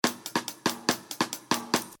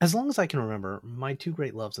As long as I can remember, my two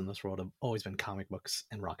great loves in this world have always been comic books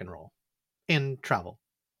and rock and roll. And travel.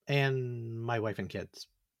 And my wife and kids.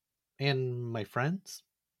 And my friends.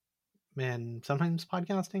 And sometimes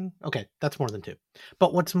podcasting. Okay, that's more than two.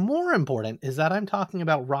 But what's more important is that I'm talking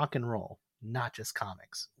about rock and roll, not just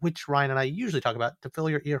comics, which Ryan and I usually talk about to fill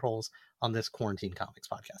your ear holes on this Quarantine Comics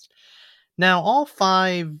podcast. Now, all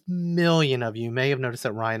 5 million of you may have noticed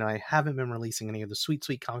that Ryan and I haven't been releasing any of the sweet,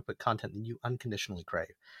 sweet comic book content that you unconditionally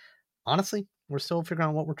crave. Honestly, we're still figuring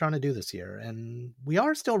out what we're trying to do this year, and we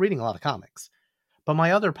are still reading a lot of comics. But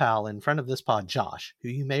my other pal and friend of this pod, Josh, who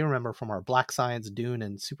you may remember from our Black Science, Dune,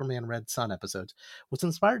 and Superman Red Sun episodes, was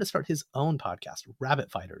inspired to start his own podcast, Rabbit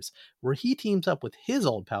Fighters, where he teams up with his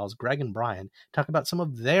old pals, Greg and Brian, to talk about some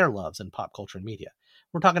of their loves in pop culture and media.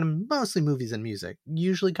 We're talking mostly movies and music,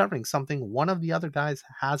 usually covering something one of the other guys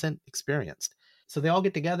hasn't experienced. So they all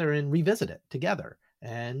get together and revisit it together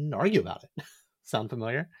and argue about it. Sound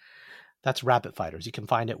familiar? That's Rabbit Fighters. You can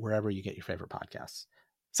find it wherever you get your favorite podcasts.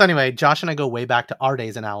 So anyway, Josh and I go way back to our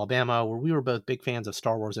days in Alabama, where we were both big fans of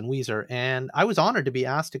Star Wars and Weezer, and I was honored to be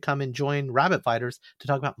asked to come and join Rabbit Fighters to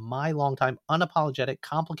talk about my longtime, unapologetic,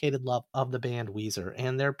 complicated love of the band Weezer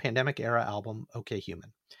and their pandemic-era album, OK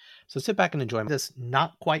Human. So sit back and enjoy this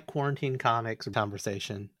not quite quarantine comics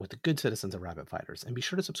conversation with the good citizens of Rabbit Fighters, and be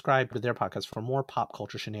sure to subscribe to their podcast for more pop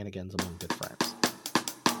culture shenanigans among good friends.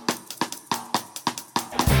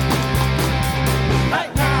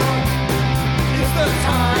 Right now is the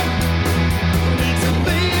time for me to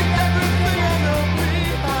leave everything I know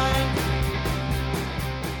behind.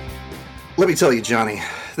 Let me tell you, Johnny,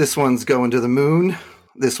 this one's going to the moon,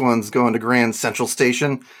 this one's going to Grand Central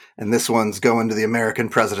Station, and this one's going to the American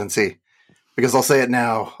presidency. Because I'll say it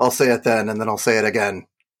now, I'll say it then, and then I'll say it again.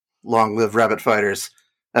 Long live Rabbit Fighters,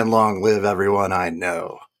 and long live everyone I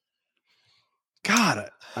know. Got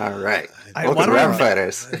it. All right. I Welcome to Rabbit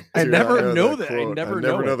Fighters. I never know that. Quote. I never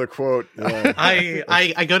know the quote. Yeah.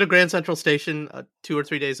 I go to Grand Central Station 2 or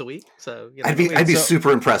 3 days a week, so you know, I'd be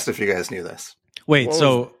super impressed if you guys knew this. Wait, What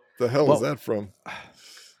so the hell is that from?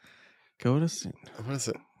 go to see. What is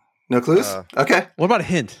it? No clues? Okay. What about a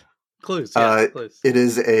hint? clues. Yeah, clues.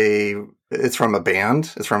 It's from a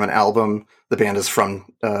band. It's from an album. The band is from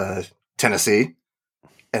Tennessee.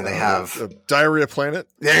 And they have Diarrhea Planet.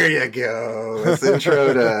 There you go. It's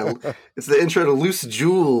the intro to Loose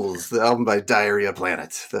Jewels, the album by Diarrhea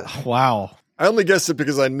Planet. Wow. I only guessed it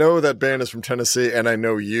because I know that band is from Tennessee, and I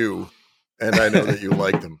know you, and I know that you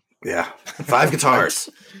like them. Yeah, 5 guitars.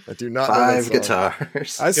 I do not know 5 that song.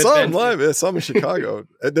 guitars. I saw them live. I saw them in Chicago.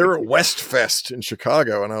 They were at West Fest in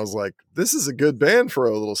Chicago, and I was like, "This is a good band for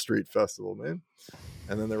a little street festival, man."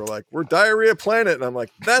 And then they were like, "We're Diarrhea Planet," and I'm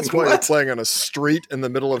like, "That's why you're playing on a street in the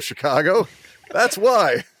middle of Chicago. That's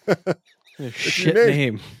why." Shit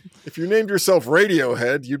name. If you named yourself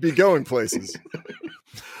Radiohead, you'd be going places.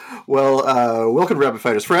 Well, welcome to Rabbit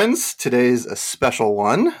Fighters, friends. Today's a special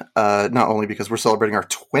one, not only because we're celebrating our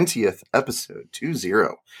 20th episode, 20.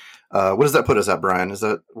 What does that put us at, Brian? Is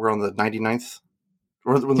that we're on the 99th?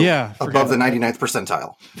 Above the 99th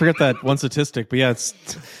percentile. Forget that one statistic, but yeah, it's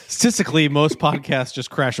statistically most podcasts just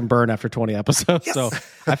crash and burn after 20 episodes. Yes. So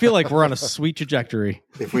I feel like we're on a sweet trajectory.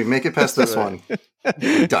 If we make it past this one,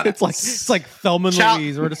 we've done it. It's like Thelma and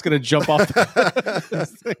Louise. We're just gonna jump off.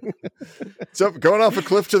 So going off a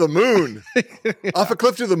cliff to the moon. Off a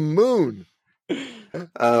cliff to the moon.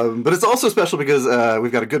 But it's also special because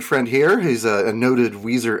we've got a good friend here. He's a noted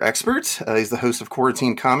Weezer expert. He's the host of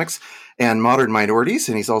Quarantine Comics and Modern Minorities,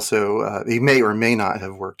 and he's also he may or may not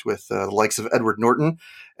have worked with the likes of Edward Norton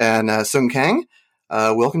and Sung Kang.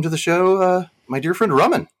 Welcome to the show, my dear friend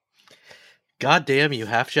Raman. God damn you,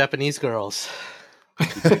 half Japanese girls. You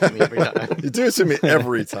do it to me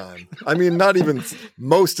every time. I mean, not even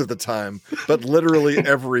most of the time, but literally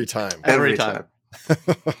every time. Every time.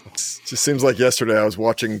 Just seems like yesterday I was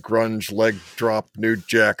watching grunge leg drop nude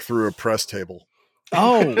jack through a press table.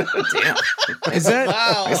 Oh, Damn. is that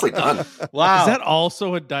Nicely done. Wow. Is that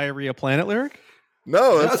also a Diarrhea Planet lyric?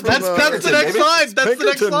 No, that's That's the next line. That's the next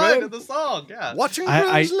Pinkerton, line man. of the song. Yeah. Watching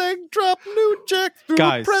grunge leg drop nude jack through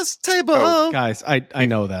Guys. a press table. Guys, I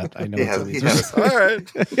know that. I know. He has it's All right.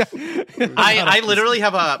 I literally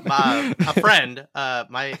have a friend,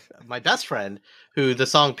 my best friend, who the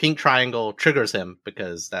song Pink Triangle triggers him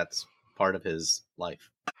because that's part of his life.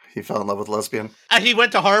 He fell in love with a lesbian. He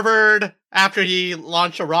went to Harvard after he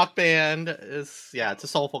launched a rock band. It's a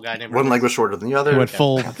soulful guy named One Rivers. leg was shorter than the other. He went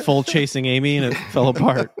full chasing Amy and it fell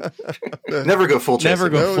apart. Never go full chasing. Never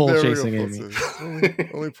go No, full never chasing go Amy. full chasing.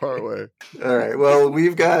 Only part way. All right. Well,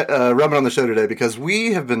 we've got Raman on the show today because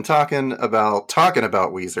we have been talking about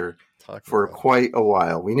Weezer talking for about. quite a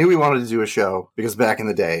while. We knew we wanted to do a show because back in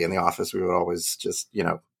the day in the office, we would always just,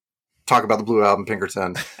 talk about the Blue Album,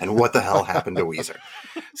 Pinkerton, and what the hell happened to Weezer.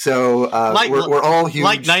 So we're all huge.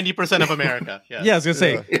 Like 90% of America. Yes. Yeah, I was gonna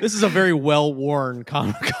say this is a very well-worn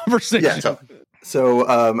conversation. Yeah. So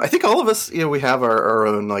I think all of us, we have our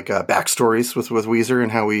own backstories with Weezer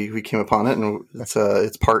and how we came upon it, and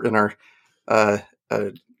it's part in our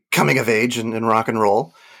coming of age in rock and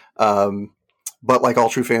roll. But like all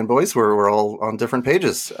true fanboys, we're all on different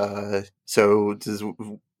pages. So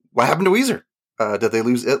what happened to Weezer? Did they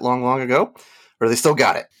lose it long ago, or they still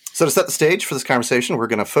got it? So to set the stage for this conversation, we're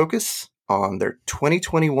going to focus on their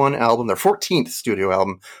 2021 album, their 14th studio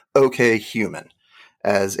album, OK Human,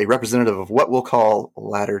 as a representative of what we'll call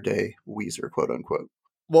latter-day Weezer, quote unquote.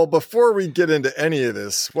 Well, before we get into any of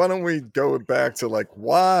this, why don't we go back to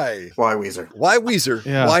why? Why Weezer? Why Weezer?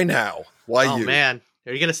 Yeah. Why now? Why Oh you? man,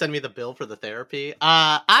 are you gonna send me the bill for the therapy?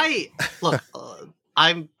 I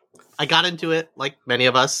got into it like many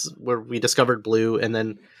of us, where we discovered Blue, and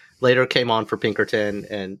then later came on for Pinkerton,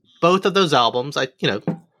 and both of those albums,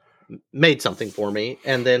 made something for me.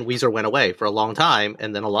 And then Weezer went away for a long time,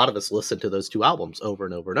 and then a lot of us listened to those two albums over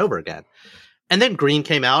and over and over again. And then Green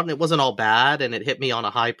came out, and it wasn't all bad, and it hit me on a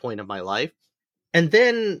high point of my life. And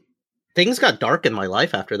then things got dark in my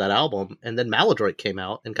life after that album, and then Maladroit came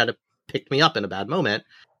out and kind of picked me up in a bad moment.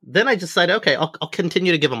 Then I decided, okay, I'll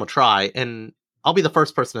continue to give them a try, and I'll be the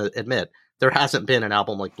first person to admit there hasn't been an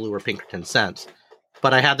album like Blue or Pinkerton since.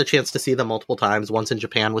 But I had the chance to see them multiple times, once in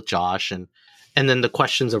Japan with Josh, and then the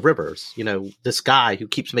questions of Rivers, this guy who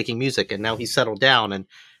keeps making music, and now he's settled down and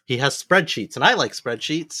he has spreadsheets, and I like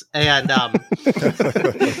spreadsheets. And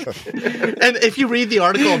and if you read the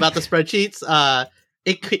article about the spreadsheets,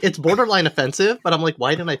 it's borderline offensive, but I'm like,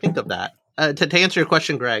 why didn't I think of that? To answer your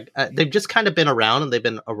question, Greg, they've just kind of been around, and they've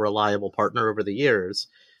been a reliable partner over the years.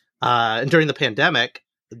 And during the pandemic,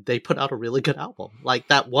 they put out a really good album. Like,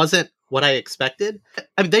 that wasn't what I expected.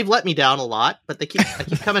 I mean, they've let me down a lot, but I keep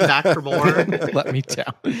coming back for more. Let me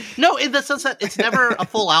down. No, in the sense that it's never a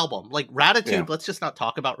full album. Like Ratitude, Yeah. let's just not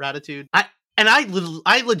talk about Ratitude. I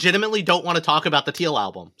legitimately don't want to talk about the Teal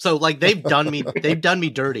album. So like they've done me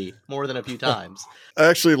dirty more than a few times. I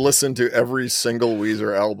actually listened to every single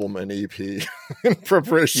Weezer album and EP in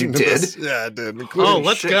preparation You to did? this. Yeah, I did. Including,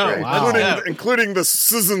 Let's shit, go. Greg. Wow. including the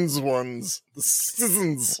Seasons ones. The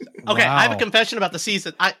Seasons. Okay, I have a Wow. confession about the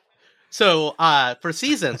season. For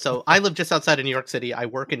season, so I live just outside of New York City. I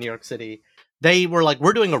work in New York City. They were like,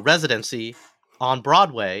 we're doing a residency on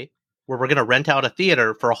Broadway where we're going to rent out a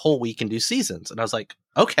theater for a whole week and do seasons. And I was like,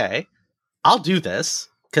 okay, I'll do this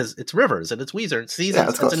because it's Rivers and it's Weezer. It's seasons. Yeah,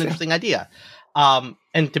 That's close, an yeah. interesting idea.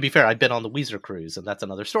 And to be fair, I've been on the Weezer cruise, and that's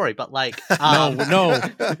another story. But like, No,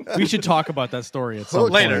 we should talk about that story at some Hook,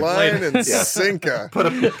 point. Later. line, and Yeah. sinker. Put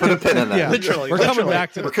a pin in that. Yeah, Literally, we're coming literally.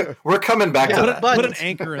 back to We're coming back to put, that. but- put an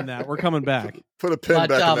anchor in that. We're coming back. Put a pin But,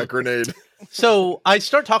 back in that grenade. So I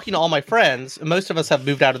start talking to all my friends. Most of us have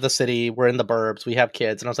moved out of the city. We're in the burbs. We have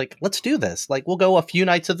kids. And I was like, let's do this. Like, we'll go a few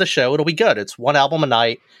nights of the show. It'll be good. It's one album a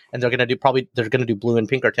night. And they're going to do Blue and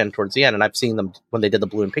Pinkerton towards the end. And I've seen them when they did the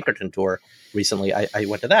Blue and Pinkerton tour recently. I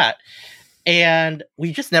went to that. And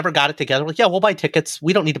we just never got it together. We're like, yeah, we'll buy tickets.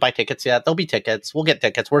 We don't need to buy tickets yet. There'll be tickets. We'll get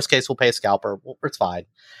tickets. Worst case, we'll pay a scalper. It's fine.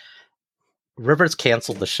 Rivers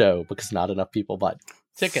canceled the show because not enough people bought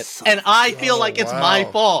tickets. And I feel like it's my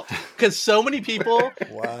wow. fault because so many people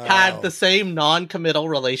Wow. had the same non-committal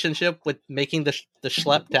relationship with making the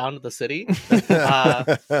schlep down to the city.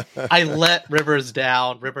 I let Rivers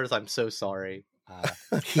down. Rivers, I'm so sorry.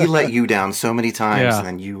 He let you down so many times, Yeah. and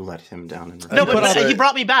then you let him down. No, But but I- he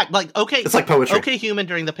brought me back. Like, okay, It's like poetry. Okay Human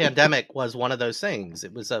during the pandemic was one of those things.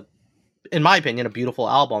 It was in my opinion, a beautiful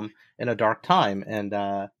album in a dark time. And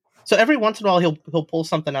so every once in a while he'll pull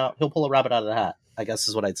something out. He'll pull a rabbit out of the hat, I guess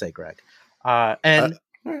is what I'd say, Greg. And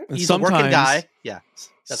And he's a working guy. Yeah.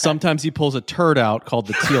 Okay. Sometimes he pulls a turd out called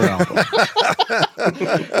the Teal album.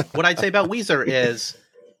 What I'd say about Weezer is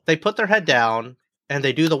they put their head down and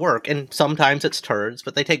they do the work. And sometimes it's turds,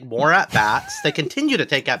 but they take more at bats. They continue to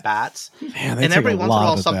take at bats. Man, they And take every a once in a lot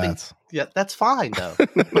while of something. bats. Yeah, that's fine though.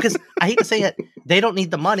 Because I hate to say it, they don't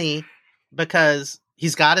need the money because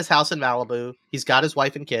he's got his house in Malibu. He's got his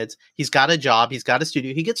wife and kids. He's got a job. He's got a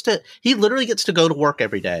studio. He literally gets to go to work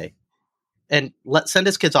every day and send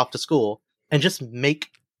his kids off to school and just make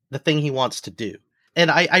the thing he wants to do. And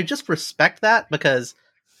I just respect that because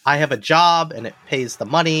I have a job and it pays the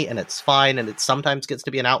money and it's fine and it sometimes gets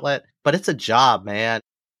to be an outlet, but it's a job, man.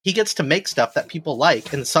 He gets to make stuff that people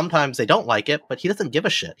like and sometimes they don't like it, but he doesn't give a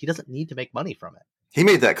shit. He doesn't need to make money from it. He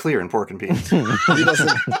made that clear in Pork and Beans. He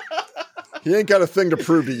doesn't. He ain't got a thing to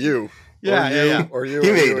prove to you. Yeah, or yeah, you, yeah. or you, He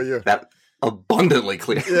or made you, or you. that abundantly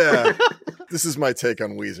clear. Yeah. This is my take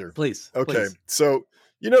on Weezer. Please. Okay, please. so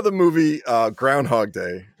you know the movie Groundhog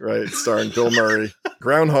Day, right? Starring Bill Murray.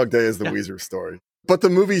 Groundhog Day is the Weezer story. But the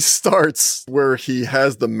movie starts where he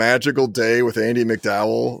has the magical day with Andy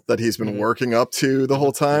McDowell that he's been working up to the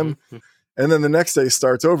whole time. And then the next day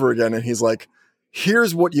starts over again and he's like,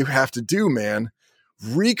 here's what you have to do, man.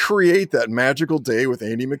 Recreate that magical day with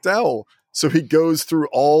Andy McDowell. So he goes through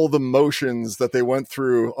all the motions that they went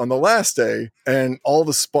through on the last day, and all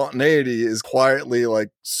the spontaneity is quietly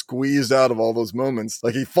like squeezed out of all those moments.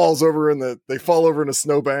 Like they fall over in a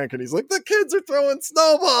snowbank and he's like, the kids are throwing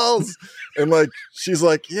snowballs. And like, she's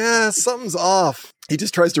like, yeah, something's off. He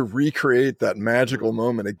just tries to recreate that magical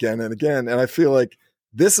moment again and again. And I feel like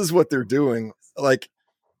this is what they're doing. Like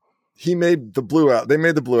they made the Blue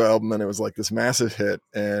album and it was like this massive hit.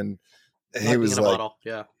 And he was like, bottle.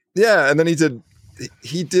 yeah, and then he did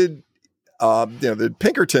the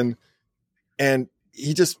Pinkerton, and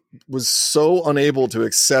he just was so unable to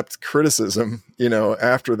accept criticism,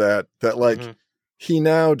 after that like he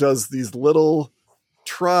now does these little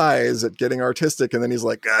tries at getting artistic, and then he's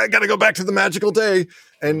like, I gotta go back to the magical day.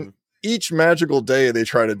 And each magical day they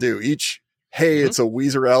try to do, it's a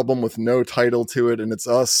Weezer album with no title to it, and it's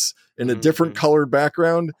us in a different colored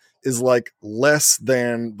background, is like less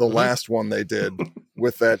than the last one they did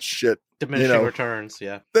with that shit. Diminishing returns,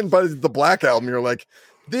 yeah. Then by the Black Album, you're like,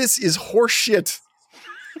 this is horseshit.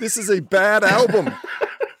 This is a bad album.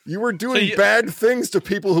 You were doing bad things to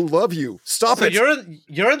people who love you. Stop it.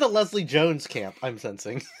 You're in the Leslie Jones camp, I'm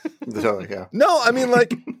sensing. Yeah. No, I mean,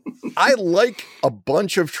 like, I like a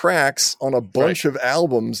bunch of tracks on a bunch of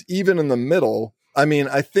albums, even in the middle. I mean,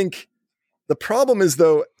 I think the problem is,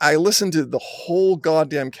 though, I listened to the whole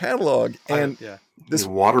goddamn catalog, and this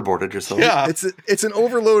waterboarded yourself. Yeah, it's an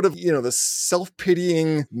overload of the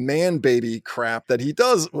self-pitying man baby crap that he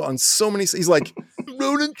does on so many. He's like,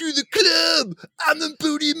 rolling through the club, I'm the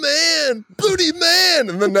booty man.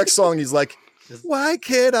 And the next song, he's like, why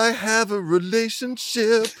can't I have a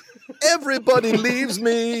relationship? Everybody leaves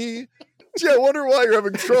me. Gee, I wonder why you're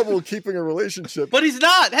having trouble keeping a relationship. But he's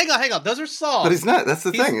not. Hang on. Those are songs. But he's not. That's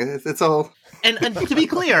the thing. It's all. And to be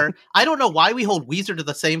clear, I don't know why we hold Weezer to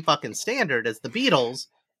the same fucking standard as the Beatles.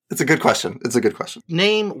 It's a good question.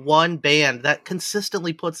 Name one band that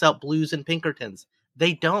consistently puts out blues and Pinkertons.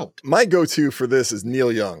 They don't. My go-to for this is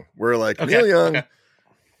Neil Young, where Neil Young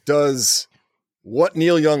does what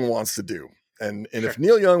Neil Young wants to do. And if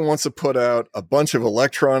Neil Young wants to put out a bunch of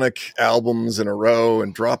electronic albums in a row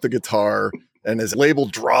and drop the guitar, and his label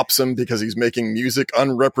drops him because he's making music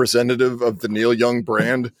unrepresentative of the Neil Young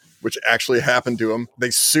brand, which actually happened to him.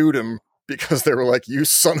 They sued him because they were like, you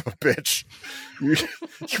son of a bitch.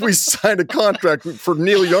 We signed a contract for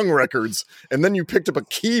Neil Young records, and then you picked up a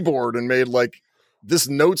keyboard and made like this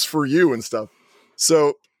notes for you and stuff.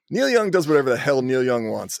 So Neil Young does whatever the hell Neil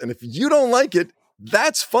Young wants. And if you don't like it,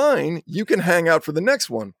 that's fine. You can hang out for the next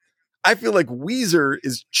one. I feel like Weezer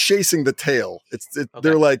is chasing the tail.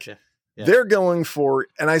 They're like, they're going for,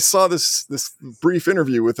 and I saw this brief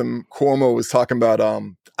interview with him. Cuomo was talking about,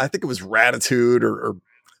 I think it was Ratitude or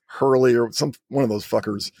Hurley or one of those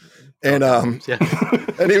fuckers. And,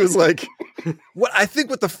 and he was like, what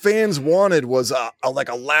the fans wanted was a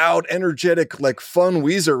loud, energetic, like fun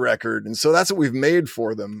Weezer record. And so that's what we've made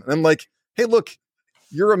for them. And I'm like, hey, look,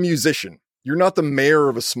 you're a musician. You're not the mayor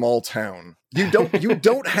of a small town. You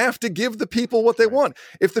don't have to give the people what they want.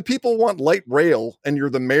 If the people want light rail and you're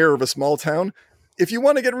the mayor of a small town, if you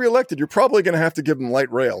want to get reelected, you're probably going to have to give them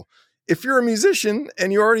light rail. If you're a musician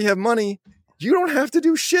and you already have money, you don't have to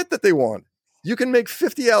do shit that they want. You can make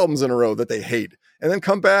 50 albums in a row that they hate and then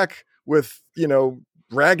come back with,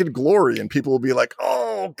 Ragged Glory, and people will be like,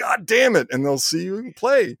 oh, God damn it. And they'll see you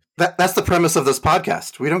play. That's the premise of this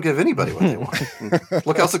podcast. We don't give anybody what they want.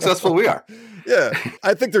 Look how successful we are. Yeah.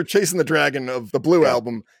 I think they're chasing the dragon of the Blue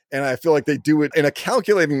album. And I feel like they do it in a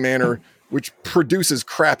calculating manner, which produces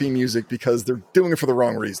crappy music because they're doing it for the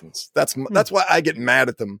wrong reasons. That's why I get mad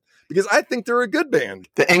at them, because I think they're a good band.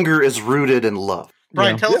 The anger is rooted in love.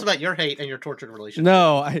 Brian, tell us about your hate and your tortured relationship.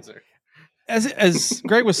 No, As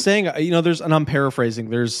Greg was saying, and I'm paraphrasing,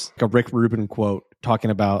 there's a Rick Rubin quote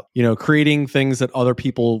talking about, creating things that other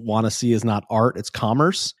people want to see is not art, it's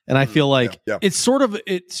commerce. And I feel like it's sort of,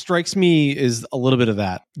 it strikes me as a little bit of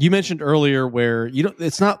that. You mentioned earlier where,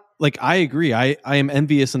 it's not like, I agree. I am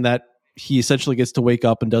envious in that he essentially gets to wake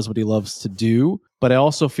up and does what he loves to do. But I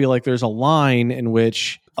also feel like there's a line in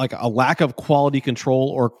which like a lack of quality control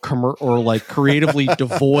or like creatively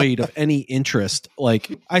devoid of any interest.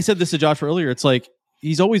 Like I said this to Josh earlier, it's like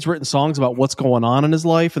he's always written songs about what's going on in his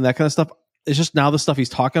life and that kind of stuff. it's just now the stuff he's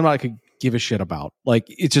talking about I could give a shit about. Like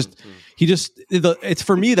it's just it's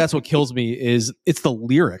for me, that's what kills me is it's the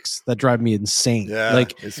lyrics that drive me insane. Yeah,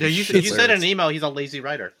 like You said in an email he's a lazy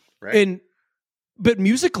writer, right? But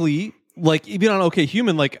musically, like even on OK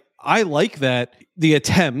Human, like I like that the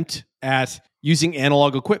attempt at using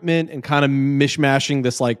analog equipment and kind of mishmashing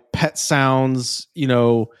this like pet sounds, you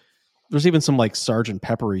know, there's even some like Sgt.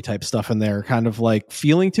 Peppery type stuff in there, kind of like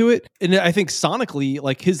feeling to it. And I think sonically,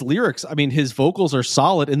 like his lyrics, I mean, his vocals are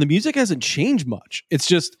solid and the music hasn't changed much. It's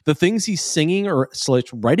just the things he's singing or like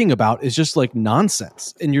writing about is just like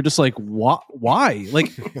nonsense. And you're just like, why?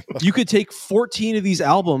 Like you could take 14 of these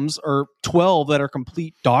albums or 12 that are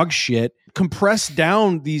complete dog shit, compress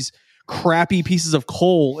down these crappy pieces of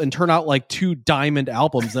coal and turn out like 2 diamond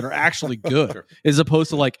albums that are actually good, as opposed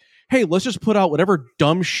to like, hey, let's just put out whatever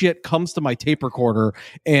dumb shit comes to my tape recorder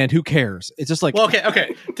and who cares? It's just like, well,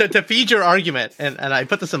 okay. To feed your argument, and I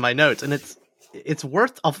put this in my notes, and it's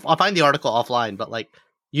worth. I'll find the article offline, but like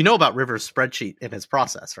you know about River's spreadsheet in his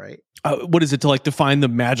process, right? What is it to like define the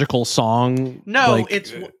magical song? No, like,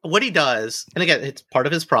 it's what he does, and again, it's part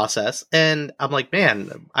of his process. And I'm like,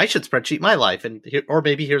 man, I should spreadsheet my life, or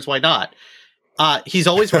maybe here's why not. He's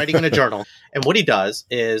always writing in a journal, and what he does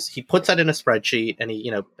is he puts that in a spreadsheet, and he, you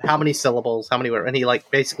know, how many syllables, how many words, and he like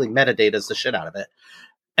basically metadatas the shit out of it.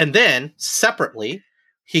 And then separately,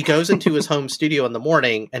 he goes into his home studio in the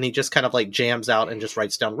morning, and he just kind of like jams out and just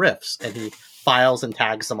writes down riffs, and he files and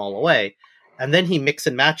tags them all away, and then he mix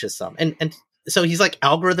and matches some, and so he's like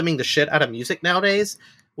algorithming the shit out of music nowadays,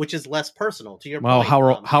 which is less personal. To your wow,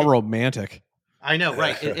 point, how romantic! I know,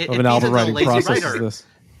 right? It of an album writing process is this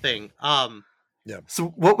thing. Yeah. So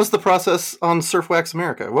what was the process on Surf Wax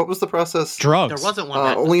America? What was the process? Drugs. There wasn't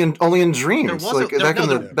one. Only in dreams. Like back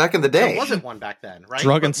in the day. There wasn't one back then, right?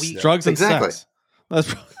 Drugs and sex.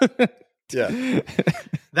 That's Yeah.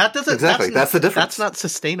 That doesn't exactly. That's the difference. That's not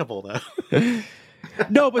sustainable, though.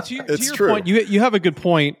 No, but to your true. point, you have a good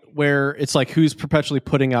point where it's like who's perpetually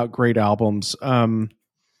putting out great albums. I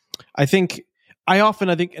think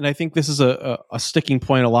this is a sticking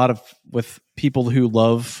point a lot of with people who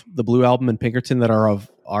love the Blue Album and Pinkerton that are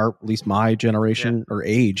of our, at least my generation or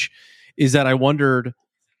age, is that I wondered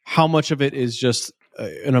how much of it is just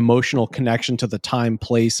an emotional connection to the time,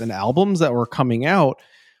 place, and albums that were coming out.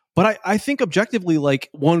 But I think objectively, like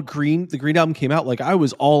the Green Album came out, like I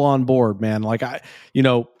was all on board, man. Like I'm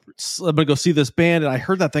gonna go see this band, and I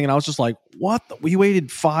heard that thing, and I was just like, "What? We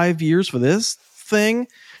waited 5 years for this thing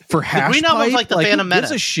for Hash The Green Pipe? Album's like the Phantom who gives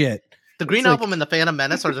Menace. a shit." The Green Album and the Phantom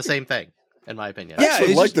Menace are the same thing, in my opinion. I actually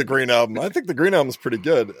it's like just- the Green Album. I think the Green Album's pretty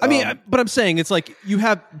good. I mean, but I'm saying it's like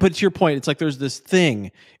but to your point, it's like there's this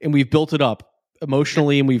thing, and we've built it up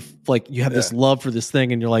emotionally, and we've like you have this love for this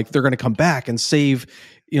thing, and you're like they're going to come back and save.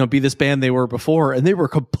 Be this band they were before, and they were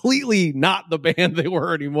completely not the band they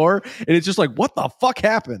were anymore. And it's just like, what the fuck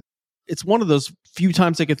happened? It's one of those few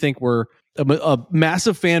times I could think where a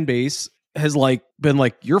massive fan base has like been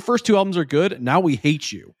like, your first 2 albums are good, now we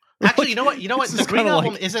hate you. Actually, you know what? This The is Green kinda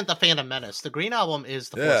Album like- isn't the Phantom Menace. The Green Album is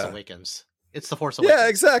the Yeah. Force Awakens. It's the Force Awakens. yeah,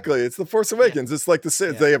 exactly. It's the Force Awakens. It's like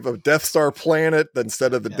they have a Death Star planet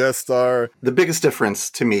instead of the Death Star. The biggest difference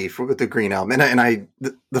to me with the Green Album,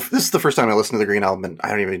 this is the first time I listened to the Green Album, and I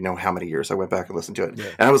don't even know how many years I went back and listened to it,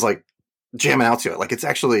 and I was like jamming out to it. Like it's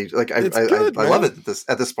actually like I love it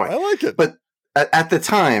at this point. I like it, but at the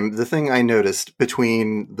time, the thing I noticed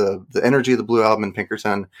between the energy of the Blue Album and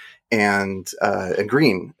Pinkerton and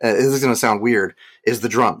Green, this is going to sound weird, is the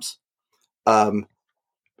drums.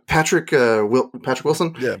 Patrick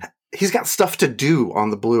Wilson, he's got stuff to do on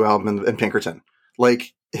the Blue Album and Pinkerton.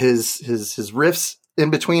 Like his riffs in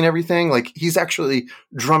between everything, like he's actually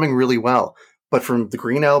drumming really well. But from the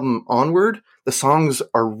Green Album onward, the songs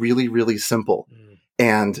are really, really simple.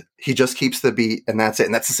 And he just keeps the beat, and that's it.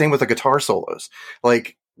 And that's the same with the guitar solos.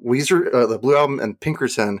 Like Weezer, the Blue Album and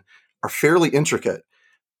Pinkerton are fairly intricate.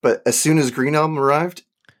 But as soon as Green Album arrived,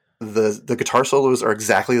 the guitar solos are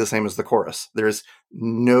exactly the same as the chorus. There's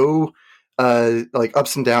no like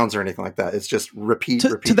ups and downs or anything like that. It's just repeat.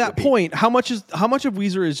 To that point, how much of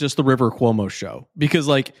Weezer is just the River Cuomo show? Because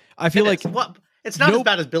like I feel like it's not as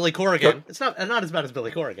bad as Billy Corrigan. It's not as bad as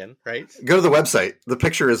Billy Corrigan, right? Go to the website. The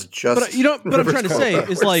picture is just. But what I'm trying to say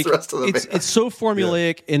is like it's so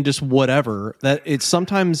formulaic and just whatever that it's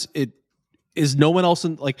sometimes it is no one else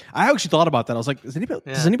in like I actually thought about that. I was like, does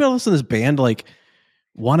anybody else in this band like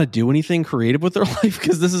want to do anything creative with their life?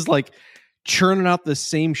 Because this is like churning out the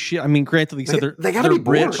same shit. I mean, granted, like you said they gotta be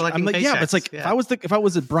rich. bored. I'm like, yeah, but it's like if I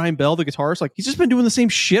was at Brian Bell, the guitarist, like he's just been doing the same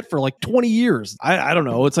shit for like 20 years. I don't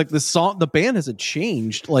know. It's like the band hasn't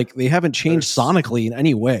changed. Like they haven't changed sonically in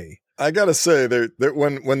any way. I gotta say,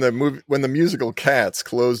 when the musical Cats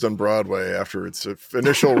closed on Broadway after its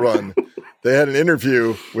initial run, they had an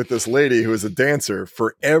interview with this lady who was a dancer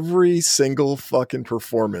for every single fucking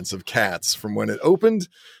performance of Cats from when it opened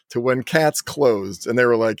to when Cats closed, and they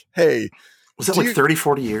were like, "Hey, was that like 30,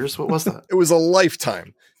 40 years? What was that? It was a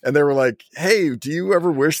lifetime." And they were like, "Hey, do you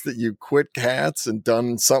ever wish that you quit Cats and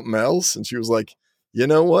done something else?" And she was like, "You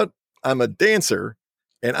know what? I'm a dancer."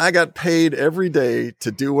 And I got paid every day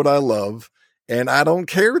to do what I love. And I don't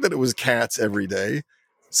care that it was Cats every day.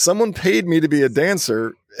 Someone paid me to be a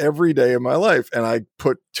dancer every day of my life. And I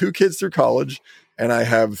put 2 kids through college, and I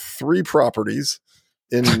have 3 properties,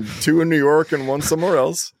 2 in New York and 1 somewhere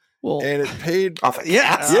else. Well, and it paid Off of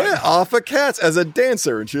Cats? off of Cats as a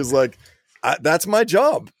dancer. And she was like, that's my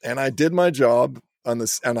job. And I did my job on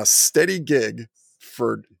a steady gig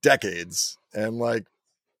for decades. And like,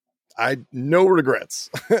 I no regrets.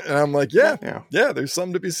 And I'm like, yeah, there's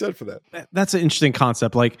something to be said for that. That's an interesting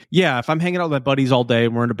concept. Like, yeah, if I'm hanging out with my buddies all day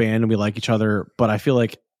and we're in a band and we like each other, but I feel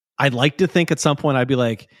like I'd like to think at some point I'd be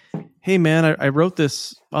like, hey man, I wrote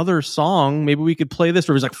this other song. Maybe we could play this.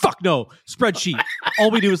 Or he's like, fuck no, spreadsheet. All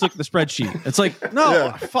we do is look at the spreadsheet. It's like,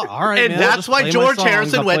 no, fuck, all right, and man, that's why George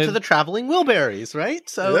Harrison went to the Traveling Wilburys, right?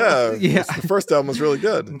 So yeah. The first album was really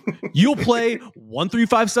good. You'll play 1, 3,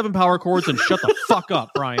 5, 7 power chords and shut the fuck up,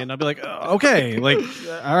 Brian. I'd be like, okay, like,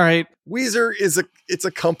 all right. Weezer it's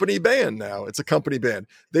a company band now. It's a company band.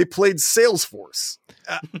 They played Salesforce.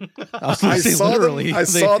 I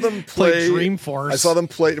saw them play Dreamforce. I saw them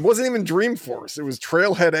play. It wasn't even Dreamforce. It was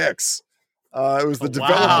Trailhead X. It was the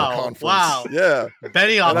developer conference. Wow. Yeah.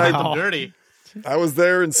 Betty off them dirty. I was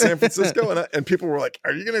there in San Francisco, and people were like,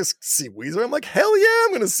 "Are you going to see Weezer?" I'm like, "Hell yeah, I'm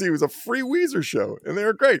going to see." It was a free Weezer show, and they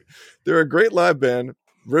were great. They're a great live band.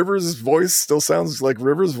 Rivers' voice still sounds like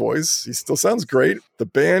Rivers' voice. He still sounds great. The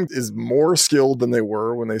band is more skilled than they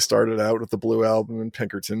were when they started out with the Blue Album and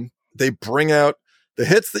Pinkerton. They bring out the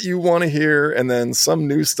hits that you want to hear, and then some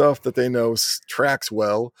new stuff that they know tracks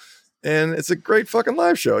well. And it's a great fucking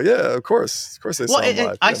live show. Yeah, of course they saw them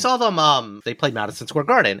live. I saw them. They played Madison Square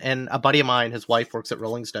Garden, and a buddy of mine, his wife works at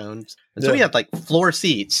Rolling Stones, and so we had like floor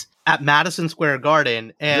seats at Madison Square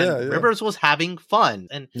Garden, and Rivers was having fun.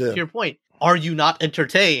 And to your point, are you not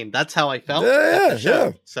entertained? That's how I felt.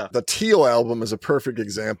 Yeah. So the Teal album is a perfect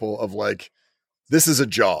example of like, this is a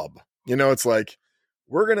job. You know, it's like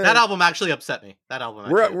that album actually upset me. They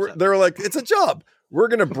were like, it's a job. We're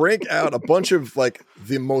going to break out a bunch of like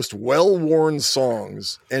the most well-worn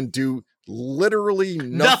songs and do literally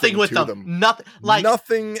nothing with them.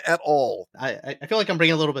 Nothing at all. I feel like I'm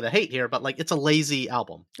bringing a little bit of hate here, but like it's a lazy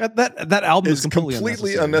album. That album is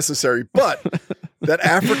completely unnecessary. But that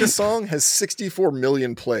Africa song has 64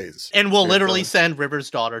 million plays. And will literally send Rivers'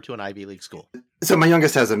 daughter to an Ivy League school. So my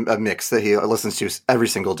youngest has a mix that he listens to every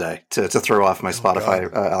single day to throw off my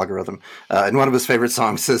Spotify algorithm. And one of his favorite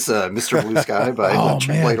songs is Mr. Blue Sky by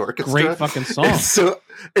Electric Light Orchestra. Great fucking song.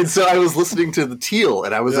 And so I was listening to the Teal,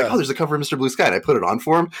 and I was like, oh, there's a cover of Mr. Blue Sky. And I put it on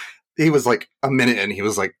for him. He was like a minute in. He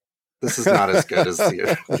was like, this is not as good as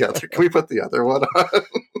the other. Can we put the other one on?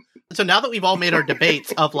 So now that we've all made our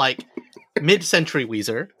debates of like mid-century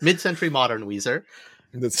Weezer, mid-century modern Weezer,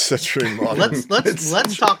 mid-century modern.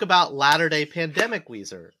 Let's talk about latter-day pandemic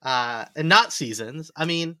Weezer, and not seasons. I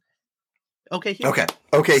mean, okay.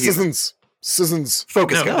 Seasons.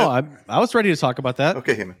 Focus. No, I was ready to talk about that.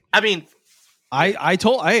 Okay, Heyman. I mean,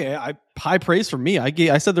 I high praise for me.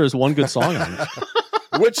 I said there was one good song on it.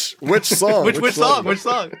 Which song? Which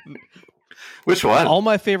song? Which one? All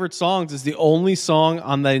My Favorite Songs is the only song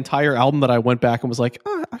on the entire album that I went back and was like,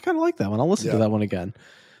 oh, I kind of like that one. I'll listen to that one again.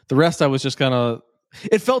 The rest I was just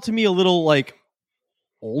it felt to me a little like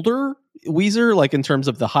older Weezer, like in terms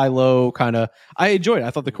of the high-low kind of. I enjoyed it.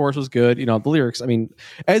 I thought the chorus was good. You know, the lyrics, I mean,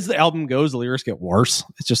 as the album goes, the lyrics get worse.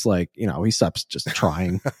 It's just like, you know, he stops just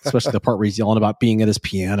trying, especially the part where he's yelling about being at his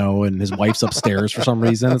piano and his wife's upstairs for some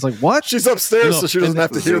reason. It's like, what? She's upstairs, so she doesn't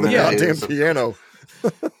have to hear the goddamn piano.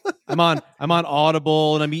 I'm on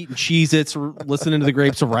Audible and I'm eating Cheez-Its, listening to the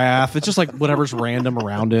Grapes of Wrath. It's just like whatever's random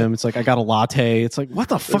around him. It's like I got a latte. It's like, what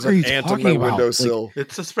the fuck are you talking about? Windowsill.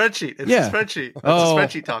 It's a spreadsheet. It's a spreadsheet. It's a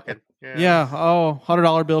spreadsheet talking. Yeah. Oh,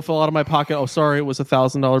 $100 bill fell out of my pocket. Oh, sorry, it was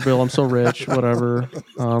 $1,000 bill. I'm so rich. Whatever.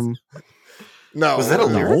 No, was that a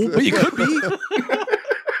lyric? But you could be.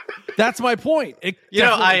 That's my point. It could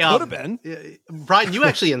have been. Brian, you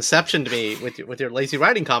actually inceptioned me with your lazy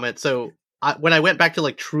writing comment. So when I went back to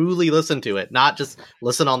like truly listen to it, not just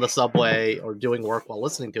listen on the subway or doing work while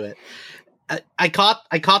listening to it, I caught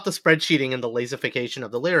the spreadsheeting and the lazification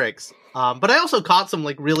of the lyrics. But I also caught some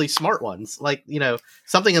like really smart ones, like, you know,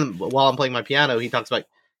 something while I'm playing my piano, he talks about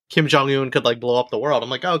Kim Jong-un could like blow up the world. I'm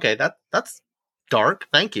like, okay, that's dark.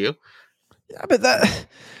 Thank you. Yeah, but that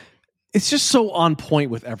it's just so on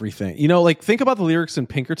point with everything. You know, like think about the lyrics in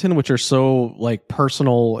Pinkerton, which are so like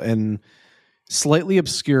personal and slightly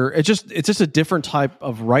obscure. It's just a different type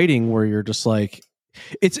of writing where you're just like,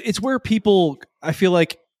 it's where people, I feel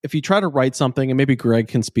like if you try to write something, and maybe Greg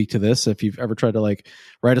can speak to this, if you've ever tried to like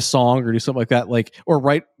write a song or do something like that, like, or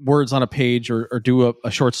write words on a page or do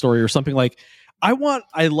a short story or something, like I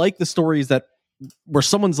like the stories that where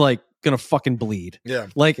someone's like gonna fucking bleed. Yeah.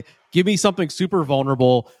 Like give me something super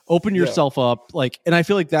vulnerable, open yourself up. Like, and I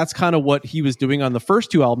feel like that's kind of what he was doing on the first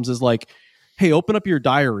two albums is like, hey, open up your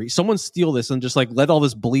diary. Someone steal this and just like let all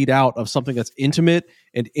this bleed out of something that's intimate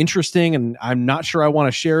and interesting. And I'm not sure I want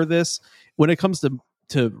to share this. When it comes to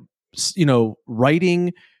you know,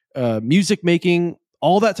 writing, music making,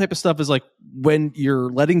 all that type of stuff is like when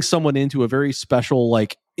you're letting someone into a very special,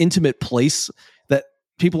 like intimate place that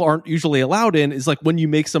people aren't usually allowed in, is like when you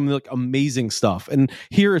make some like amazing stuff. And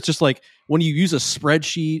here it's just like when you use a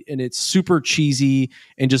spreadsheet and it's super cheesy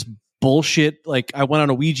and just bullshit. Like I went on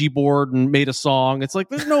a Ouija board and made a song. It's like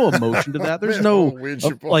there's no emotion to that. There's no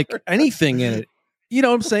like anything in it. You know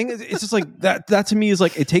what I'm saying? It's just like that to me is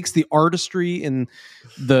like it takes the artistry and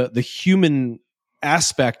the human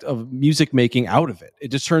aspect of music making out of it. It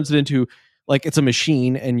just turns it into like it's a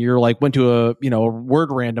machine, and you're like went to a word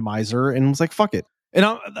randomizer and was like fuck it. And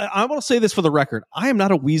I want to say this for the record: I am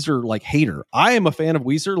not a Weezer like hater. I am a fan of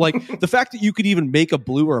Weezer. Like the fact that you could even make a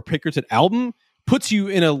Blue or a Pinkerton album puts you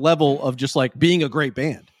in a level of just like being a great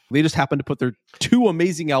band. They just happen to put their two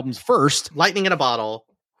amazing albums first. Lightning in a bottle,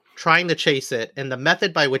 trying to chase it, and the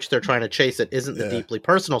method by which they're trying to chase it isn't the deeply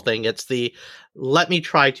personal thing. It's the let me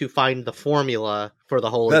try to find the formula for the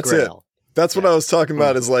Holy Grail. That's what I was talking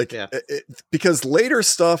about is like, because later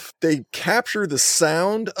stuff, they capture the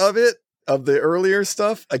sound of it, of the earlier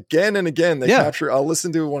stuff again and again. They capture, I'll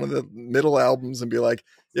listen to one of the middle albums and be like,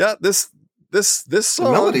 yeah, this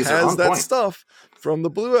song has that stuff from the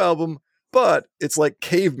Blue album, but it's like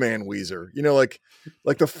caveman Weezer,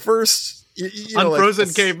 like the first, unfrozen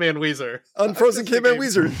like caveman Weezer, unfrozen caveman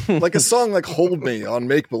Weezer, like a song like Hold Me on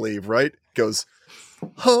Make Believe, right? Goes,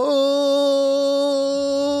 hold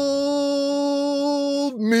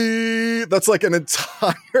me. That's like an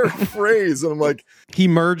entire phrase. And I'm like, he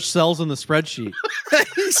merged cells in the spreadsheet.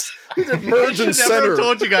 He did merge and center. Never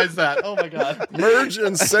told you guys that. Oh my God. Merge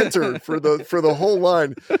and center for the whole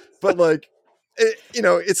line. But like,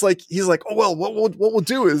 it's like, he's like, oh, well, what we'll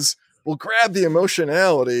do is we'll grab the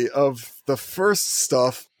emotionality of the first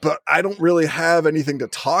stuff, but I don't really have anything to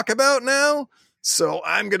talk about now. So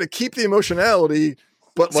I'm going to keep the emotionality,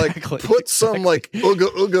 but like put some like ooga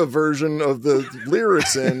ooga version of the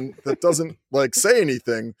lyrics in that doesn't like say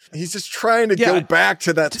anything. He's just trying to go back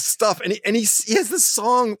to that stuff. And he has this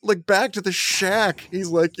song like Back to the Shack. He's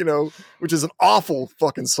like, which is an awful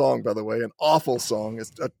fucking song, by the way, an awful song.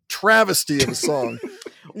 It's a travesty of a song.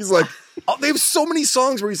 He's like, they have so many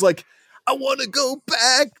songs where he's like, I want to go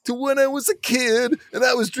back to when I was a kid and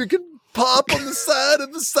I was drinking pop on the side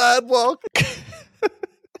of the sidewalk.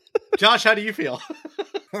 Josh, how do you feel?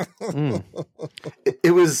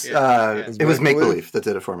 It was Make Believe that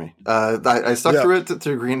did it for me. I stuck through it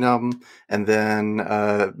through Green Album, and then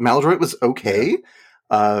Maladroit was okay,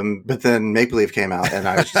 but then Make Believe came out, and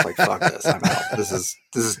I was just like, "Fuck this! I'm out. This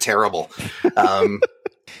is terrible."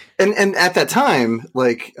 And at that time,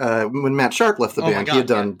 like when Matt Sharp left the band, he had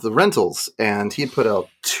done the Rentals, and he had put out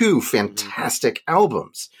two fantastic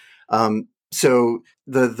albums. So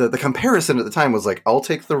the comparison at the time was like, I'll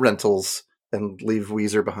take the Rentals and leave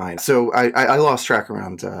Weezer behind. So I lost track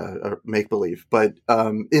around Make Believe. But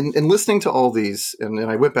in listening to all these, and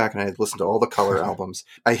I went back and I listened to all the Color albums,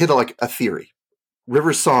 I hit like a theory.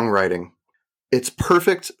 Rivers' songwriting, it's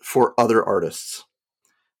perfect for other artists.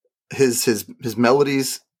 His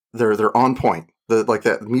melodies, they're on point. Like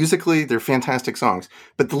that musically, they're fantastic songs,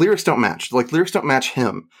 but the lyrics don't match. Like lyrics don't match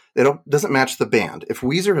him. Doesn't match the band. If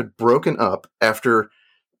Weezer had broken up after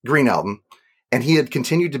Green Album and he had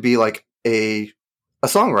continued to be like a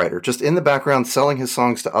songwriter, just in the background, selling his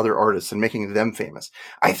songs to other artists and making them famous,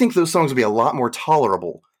 I think those songs would be a lot more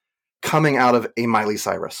tolerable coming out of a Miley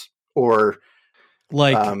Cyrus or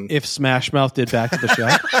like if Smash Mouth did Back to the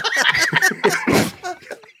Shack.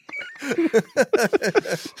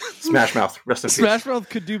 Smash Mouth, rest in peace. Smash Mouth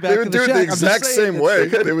could do Back to the Shack. They would do it the exact same way.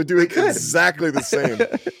 They would do it exactly the same.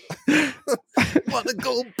 Want to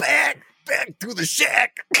go back to the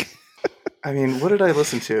shack. I mean, what did I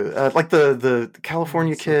listen to? Like the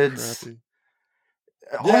California Kids.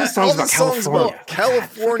 All the songs about California.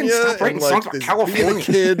 California and like songs about California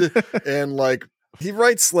kid and like He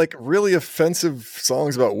writes like really offensive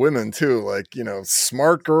songs about women too, like, you know,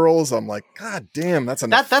 smart girls. I'm like, God damn, that's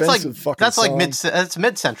an offensive fucking song. That's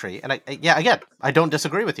mid-century, and I don't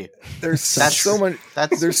disagree with you. There's so many.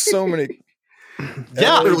 There's so many.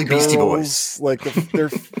 Yeah, early Beastie Boys. Like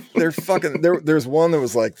they're fucking. There's one that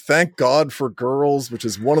was like, "Thank God for Girls," which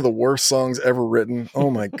is one of the worst songs ever written. Oh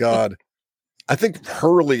my God. I think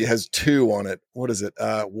Hurley has 2 on it. What is it?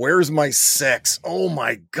 Where's My Sex? Oh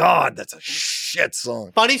my God, that's a shit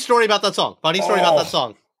song. Funny story about that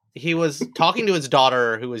song. He was talking to his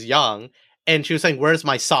daughter who was young, and she was saying, "Where's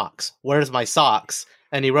my socks? Where's my socks?"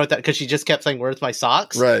 And he wrote that because she just kept saying, "Where's my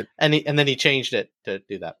socks?" Right. And then he changed it to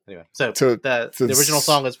do that. Anyway, so the original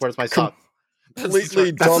song is "Where's my socks?"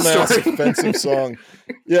 Completely dumbass, offensive song.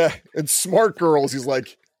 Yeah, and Smart Girls. He's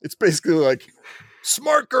like, it's basically like,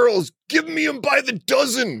 smart girls, give me them by the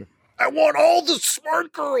dozen. I want all the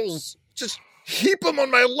smart girls. Just heap them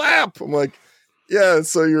on my lap. I'm like, yeah,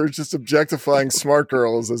 so you're just objectifying smart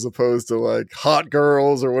girls as opposed to like hot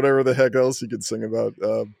girls or whatever the heck else you could sing about.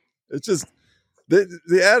 It's just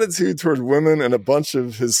the attitude toward women in a bunch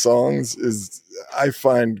of his songs is, I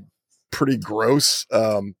find, pretty gross.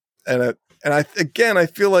 And I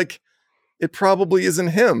feel like it probably isn't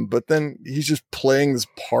him, but then he's just playing this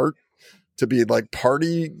part to be like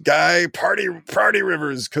party guy, party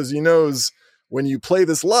Rivers, because he knows when you play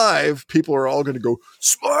this live, people are all going to go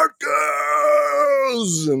smart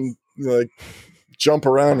girls and like jump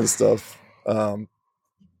around and stuff. I'd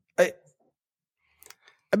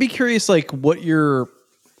be curious, like, what your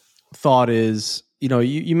thought is. You know,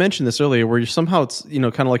 you mentioned this earlier, where you somehow it's, you know,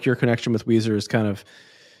 kind of like your connection with Weezer is kind of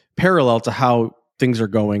parallel to how things are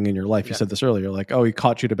going in your life. You said this earlier, like, oh, he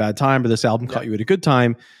caught you at a bad time, but this album caught you at a good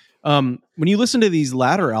time. When you listen to these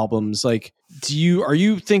latter albums, like, are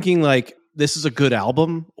you thinking like this is a good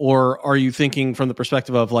album, or are you thinking from the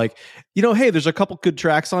perspective of like, you know, hey, there's a couple good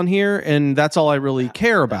tracks on here, and that's all I really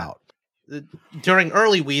care about? During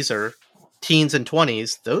early Weezer, teens and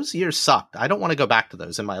 20s, those years sucked. I don't want to go back to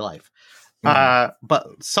those in my life. But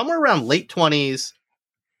somewhere around late 20s,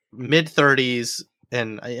 mid 30s,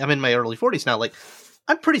 and I'm in my early 40s now, like,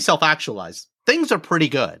 I'm pretty self-actualized. Things are pretty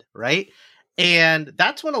good, right? And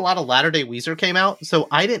that's when a lot of latter-day Weezer came out, so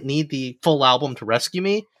I didn't need the full album to rescue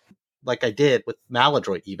me, like I did with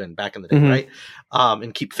Maladroit even back in the day, right?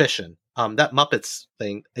 And Keep Fishing. That Muppets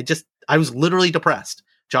thing, I was literally depressed.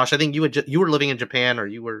 Josh, I think you were living in Japan, or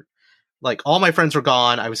you were, like, all my friends were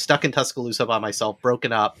gone. I was stuck in Tuscaloosa by myself,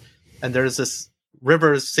 broken up, and there's this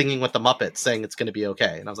Rivers singing with the Muppets saying it's going to be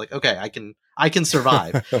okay. And I was like, okay, I can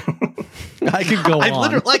survive. I can go on.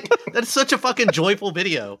 Literally, like, that's such a fucking joyful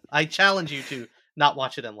video. I challenge you to not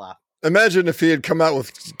watch it and laugh. Imagine if he had come out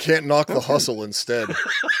with Can't Knock the Hustle instead.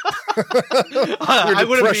 I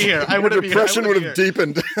wouldn't be here. Depression would have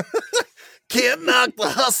deepened. Can't knock the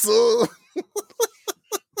hustle.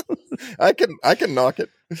 I can knock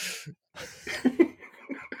it.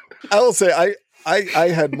 I will say I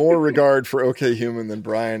had more regard for OK Human than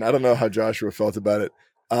Brian. I don't know how Joshua felt about it.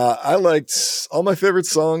 I liked all my favorite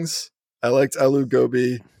songs. I liked Alu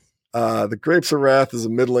Gobi. The Grapes of Wrath is a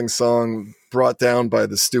middling song brought down by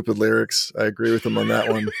the stupid lyrics. I agree with him on that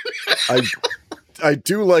one. I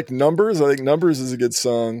do like Numbers. I think Numbers is a good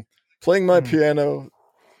song. Playing My Piano.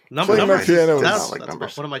 Playing My Piano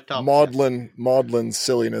is one of my top maudlin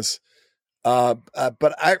silliness. But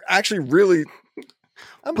I actually really...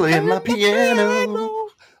 I'm playing my piano.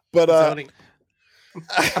 But I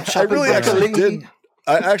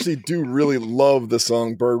actually do really love the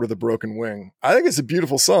song Bird with a Broken Wing. I think it's a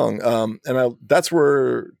beautiful song. And that's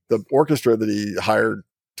where the orchestra that he hired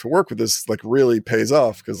to work with this like really pays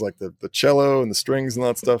off, because like the cello and the strings and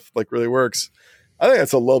all that stuff like really works. I think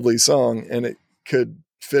that's a lovely song, and it could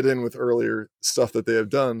fit in with earlier stuff that they have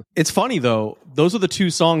done. It's funny though, those are the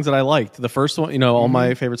two songs that I liked. The first one, you know, all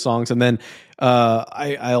my favorite songs, and then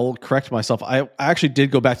I'll correct myself. I actually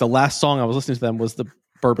did go back. The last song I was listening to them was the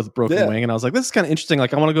Bird with a Broken Wing, and I was like, this is kind of interesting.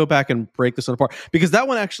 Like, I want to go back and break this one apart, because that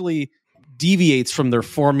one actually deviates from their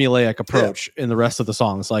formulaic approach in the rest of the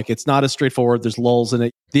songs. Like, it's not as straightforward. There's lulls in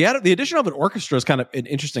it. The addition of an orchestra is kind of an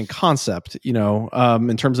interesting concept, you know,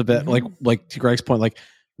 in terms of it, like to Greg's point, like,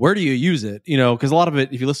 where do you use it? You know, because a lot of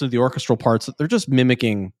it, if you listen to the orchestral parts, they're just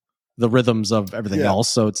mimicking the rhythms of everything else.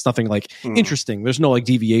 So it's nothing like interesting. There's no like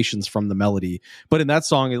deviations from the melody. But in that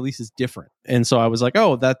song, at least it's different. And so I was like,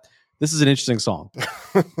 oh, this is an interesting song.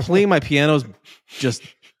 Playing My Pianos just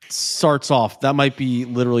starts off. That might be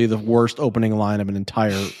literally the worst opening line of an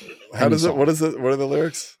entire How does it? What is it? What are the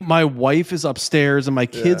lyrics? My wife is upstairs and my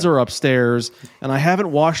kids are upstairs, and I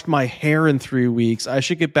haven't washed my hair in 3 weeks. I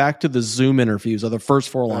should get back to the Zoom interviews. Are the first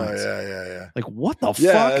 4 lines? Yeah. Like, what the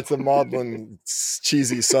Yeah, fuck? it's a maudlin,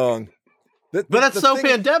 cheesy song. But that's so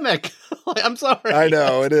pandemic. Like, I'm sorry. I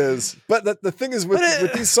know it is. But the thing is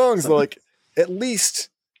with these songs, like at least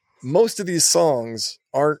most of these songs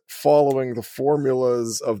aren't following the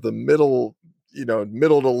formulas of the middle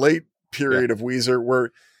to late period of Weezer,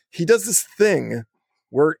 where he does this thing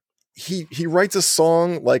where he writes a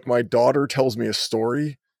song like My Daughter Tells Me a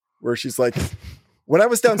Story, where she's like, when I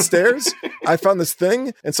was downstairs, I found this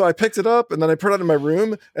thing, and so I picked it up, and then I put it in my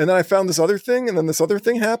room, and then I found this other thing, and then this other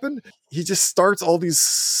thing happened. He just starts all these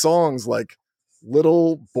songs like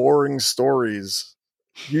little boring stories,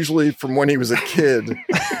 usually from when he was a kid.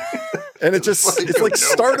 And it's like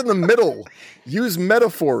start in the middle, use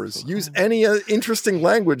metaphors, use any interesting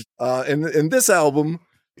language. In this album,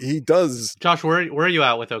 he does. Josh, where are you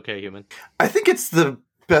at with OK Human? I think it's the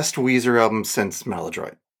best Weezer album since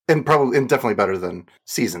Maladroit. And definitely better than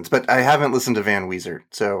Seasons, but I haven't listened to Van Weezer,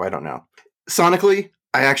 so I don't know. Sonically,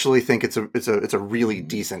 I actually think it's a really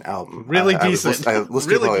decent album. Really decent. I listened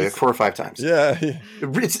to it probably like 4 or 5 times. Yeah.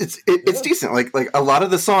 It's decent. Like a lot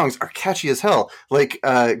of the songs are catchy as hell. Like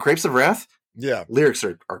Grapes of Wrath. Yeah. Lyrics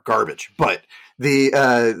are garbage, but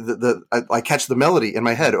I catch the melody in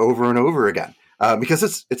my head over and over again because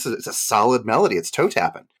it's a solid melody. It's toe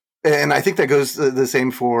tapping. And I think that goes the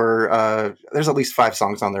same for, there's at least 5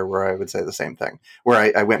 songs on there where I would say the same thing,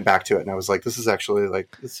 where I went back to it and I was like, this is actually like,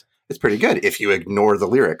 it's pretty good if you ignore the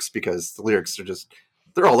lyrics, because the lyrics are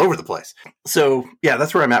they're all over the place. So yeah,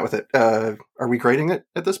 that's where I'm at with it. Are we grading it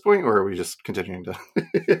at this point, or are we just continuing to?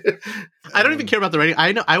 I don't even care about the rating.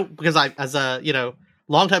 I know because as a,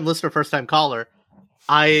 longtime listener, first time caller,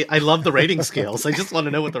 I love the rating scales. I just want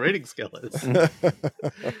to know what the rating scale is.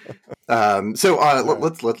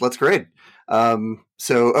 Let's grade.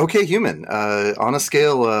 So OK Human, on a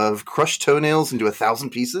scale of crushed toenails into 1,000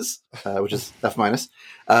 pieces, which is F-,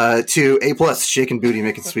 to A+, shaking booty,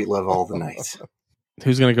 making sweet love all the night.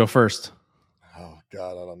 Who's going to go first? Oh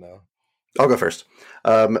God, I don't know. I'll go first.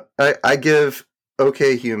 I give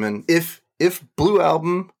OK Human, if Blue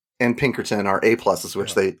Album and Pinkerton are A+,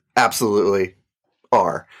 which they absolutely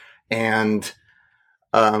are, and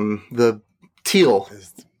the Teal,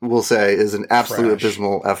 we'll say, is an absolute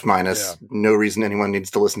abysmal F-. Yeah. No reason anyone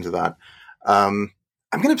needs to listen to that. I'm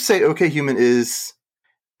going to say OK Human is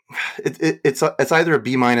it's either a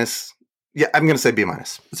B-. Yeah, I'm going to say B-.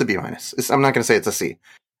 It's a B-. I'm not going to say it's a C.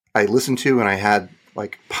 I listened to and I had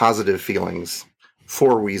like positive feelings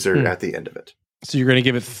for Weezer at the end of it. So you're going to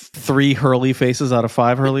give it 3 Hurley faces out of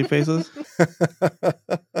 5 Hurley faces?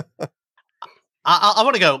 I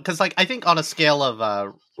want to go because, I think on a scale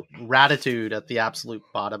of Ratitude at the absolute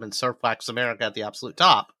bottom and Surf Wax America at the absolute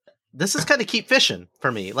top, this is kind of keep fishing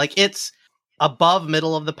for me. Like, it's above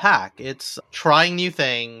middle of the pack. It's trying new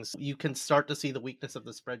things. You can start to see the weakness of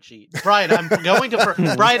the spreadsheet. Brian, I'm going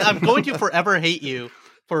to forever hate you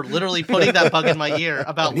for literally putting that bug in my ear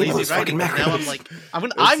about lazy writing. Now I'm like, I'm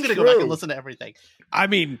going to go back and listen to everything. I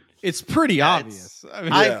mean, it's pretty obvious.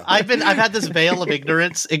 I've had this veil of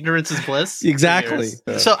ignorance. Ignorance is bliss. Exactly.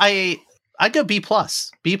 So I'd go B+,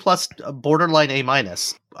 borderline A-.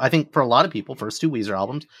 I think for a lot of people, first 2 Weezer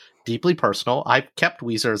albums, deeply personal. I've kept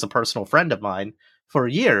Weezer as a personal friend of mine for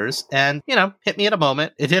years, and hit me at a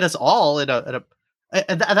moment. It hit us all and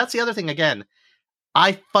that's the other thing. Again,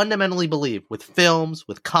 I fundamentally believe with films,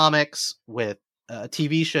 with comics, with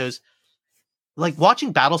TV shows, like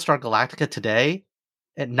watching Battlestar Galactica today,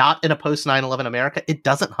 and not in a post 9/11 America, it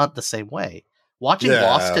doesn't hunt the same way. Watching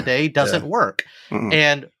Lost today doesn't work. Mm-hmm.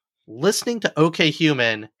 And listening to OK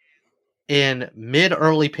Human in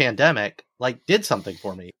mid-early pandemic, did something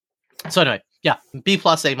for me. So anyway, yeah, B+, A-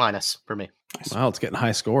 for me. Wow, it's getting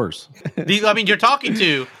high scores. You're talking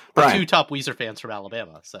to the 2 top Weezer fans from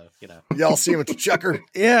Alabama, so Y'all see him at the Chucker?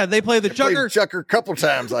 Yeah, they play the Chucker. Chucker a couple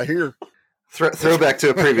times, I hear. Throwback to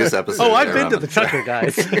a previous episode. Oh, I've been to the Chucker,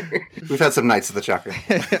 guys. We've had some nights at the Chucker.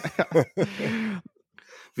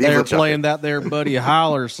 They're playing that there Buddy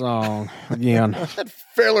Holler song again. That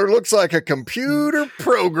feller looks like a computer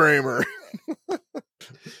programmer.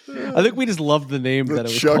 I think we just loved the name that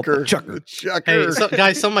it was called the Chucker. The Chucker. Hey,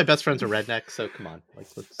 guys, some of my best friends are rednecks, so come on.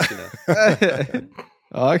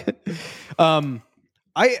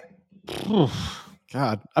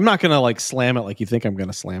 God, I'm not gonna slam it like you think I'm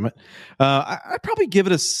gonna slam it. I'd probably give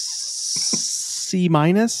it a C-.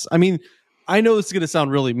 I mean, I know this is gonna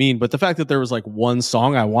sound really mean, but the fact that there was one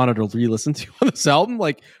song I wanted to re-listen to on this album,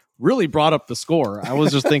 really brought up the score. I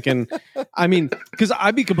was just thinking, because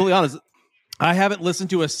I'd be completely honest, I haven't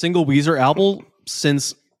listened to a single Weezer album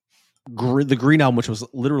since the Green album, which was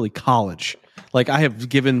literally college. Like I have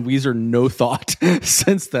given Weezer no thought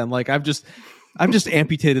since then. Like I've just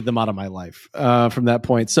amputated them out of my life from that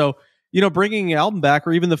point. So, bringing an album back,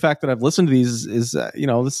 or even the fact that I've listened to these is this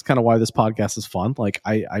is kind of why this podcast is fun. Like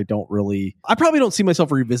I probably don't see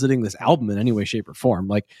myself revisiting this album in any way, shape, or form.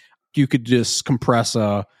 Like you could just compress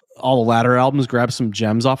all the latter albums, grab some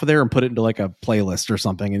gems off of there and put it into like a playlist or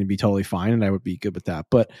something and it'd be totally fine. And I would be good with that.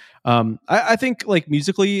 But I think like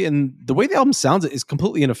musically and the way the album sounds is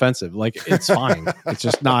completely inoffensive. Like it's fine. It's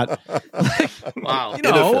just not like, Wow.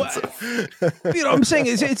 I'm saying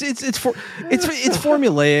it's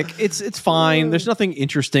formulaic. It's fine. There's nothing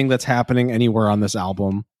interesting that's happening anywhere on this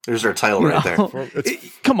album. There's our title right there.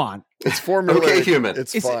 Come on. It's formulaic. Okay, human.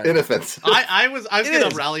 It's fine. Inoffensive. I was going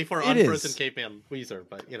to rally for unfrozen caveman Weezer,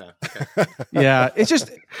 but okay. Yeah, it's just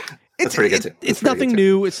That's pretty good too. It's nothing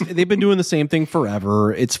new. They've been doing the same thing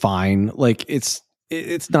forever. It's fine. Like it's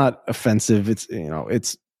not offensive. It's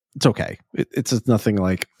okay. It's just nothing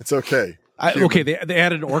like It's okay. They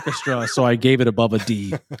added an orchestra, so I gave it above a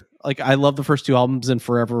D. Like I love the first two albums, and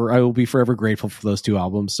I will be forever grateful for those two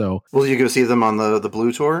albums. So, will you go see them on the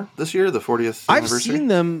Blue Tour this year, the 40th I've anniversary? seen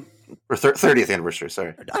them, or 30th anniversary.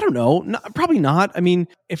 Sorry, I don't know, probably not. I mean,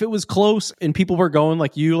 if it was close and people were going,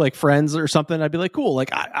 like you, like friends or something, I'd be like, cool. Like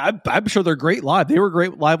I'm sure they're great live. They were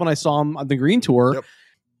great live when I saw them on the Green Tour. Yep.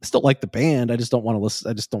 I still like the band. I just don't want to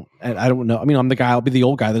listen. I don't know. I mean, I'm the guy. I'll be the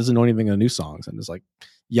old guy that doesn't know anything of the new songs and just like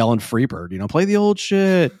yelling Freebird, play the old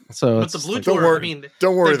shit. So but the Blue Tour,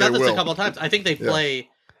 don't worry, they've done this will. a couple of times. I think they play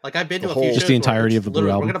like I've been to a few shows. Just the entirety of the Blue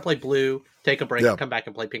album. We're gonna play Blue, take a break, and come back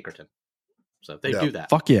and play Pinkerton. So they do that.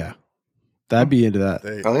 Fuck yeah, that'd be into that.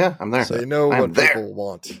 Oh yeah, I'm there. They know what people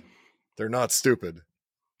want. They're not stupid.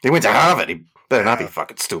 They went to Harvard. He better not be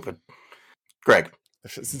fucking stupid. Greg,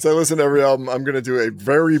 since I listen to every album, I'm going to do a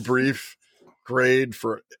very brief grade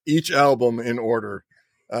for each album in order.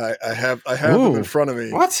 I have them in front of me.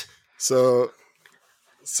 What? So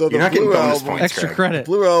You're the not Blue bonus album, points, extra Greg. credit. The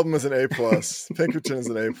Blue album is an A+. Pinkerton is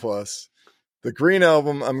an A+. The Green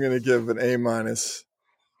album, I'm going to give an A-.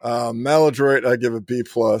 Maladroit, I give a B+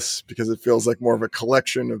 because it feels like more of a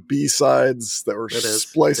collection of B-sides that were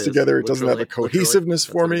spliced together. It doesn't have a cohesiveness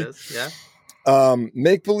for me. Yeah.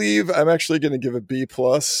 Make Believe, I'm actually going to give a B+.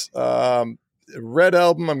 Red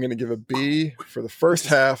album, I'm going to give a B for the first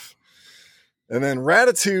half. And then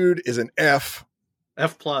Ratitude is an F.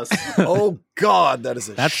 F+. Oh God, that is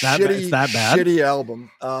a it's that bad? shitty album.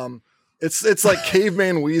 It's like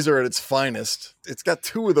Caveman Weezer at its finest. It's got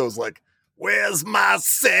two of those like, where's my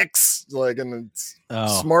sex? Like, and it's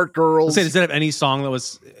Smart Girls. Does it have any song that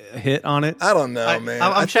was a hit on it? I don't know, man.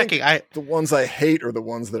 I'm checking. The ones I hate are the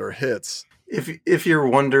ones that are hits. If you're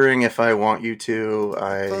wondering if I want you to,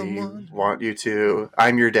 I want you to.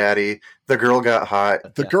 I'm Your Daddy. The Girl Got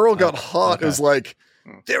Hot. The Girl Got Hot is like,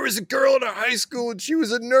 there was a girl in our high school and she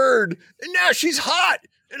was a nerd and now she's hot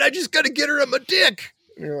and I just got to get her on my dick.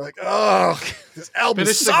 And you're like, oh, this album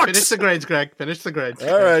sucks. Finish the grades, Greg. Finish the grades.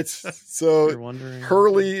 All right. So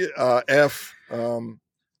Hurley, F.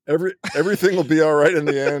 Everything will be all right in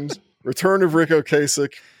the end. Return of Rick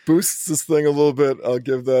Ocasek boosts this thing a little bit. I'll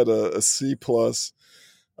give that a C+.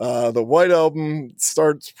 The White Album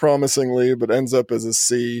starts promisingly, but ends up as a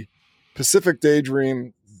C. Pacific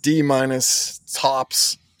Daydream, D-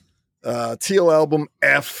 tops. Teal Album,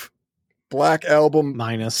 F. Black Album,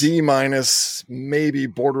 D-, maybe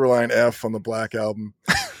borderline F on the Black Album.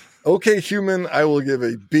 Okay Human, I will give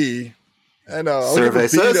a B. I know, I'll give a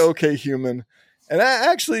B to Okay Human. And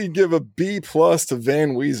I actually give a B+ to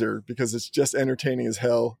Van Weezer because it's just entertaining as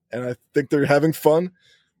hell. And I think they're having fun.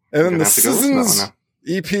 And then the Seasons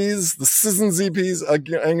EPs, I'm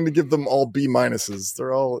going to give them all B-.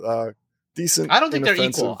 They're all decent. I don't think they're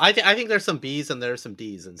equal. I think there's some B's and there's some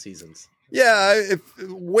D's in Seasons. Yeah, if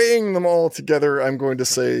weighing them all together, I'm going to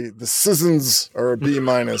say the Seasons are a B-.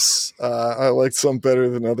 I like some better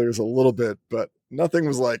than others a little bit, but nothing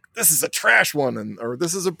was like, this is a trash one or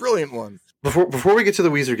this is a brilliant one. Before we get to the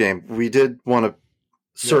Weezer game, we did want to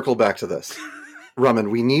circle back to this. Rumman,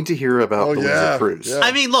 we need to hear about the Weezer cruise. Yeah.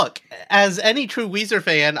 I mean, look, as any true Weezer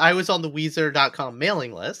fan, I was on the Weezer.com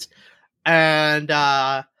mailing list, and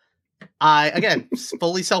I, again,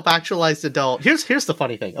 fully self-actualized adult. Here's the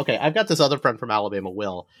funny thing. Okay, I've got this other friend from Alabama,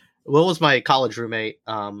 Will. Will was my college roommate.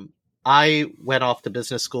 I went off to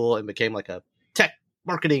business school and became like a tech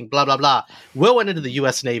marketing, blah, blah, blah. Will went into the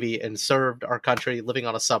U.S. Navy and served our country living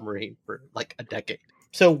on a submarine for like a decade.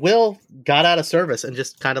 So Will got out of service and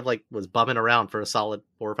just kind of like was bumming around for a solid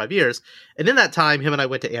 4 or 5 years. And in that time, him and I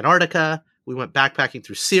went to Antarctica. We went backpacking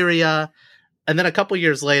through Syria. And then a couple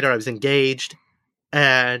years later, I was engaged,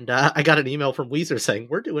 and I got an email from Weezer saying,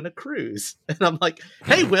 we're doing a cruise. And I'm like,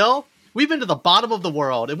 hey, Will, we've been to the bottom of the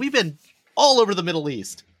world, and we've been all over the Middle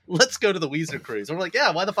East. Let's go to the Weezer cruise. And we're like,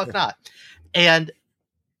 yeah, why the fuck not? And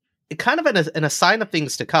it kind of in a sign of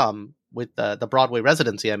things to come with the Broadway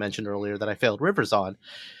residency I mentioned earlier that I failed Rivers on,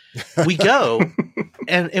 we go,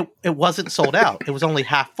 and it wasn't sold out. It was only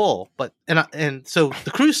half full. And so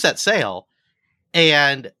the cruise set sail,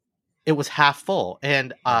 and it was half full.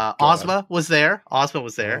 And Ozma was there. Oh.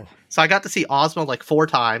 So I got to see Ozma like 4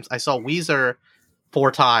 times. I saw Weezer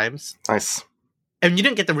 4 times. Nice. And you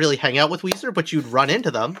didn't get to really hang out with Weezer, but you'd run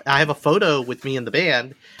into them. I have a photo with me and the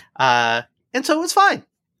band. And so it was fine.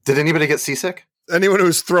 Did anybody get seasick? Anyone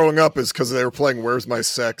who's throwing up is because they were playing Where's My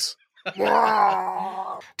Sex?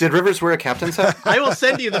 Did Rivers wear a captain's hat? I will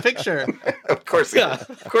send you the picture. Of course he Yeah. did.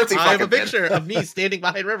 Of course he I have fucking a picture of me standing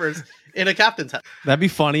behind Rivers in a captain's hat. That'd be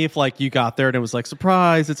funny if like you got there and it was like,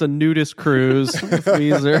 surprise, it's a nudist cruise with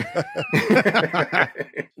Weezer.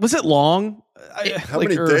 Was it long? How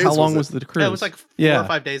many days How long was was the cruise? It was like 4 Yeah. or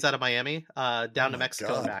 5 days out of Miami, down to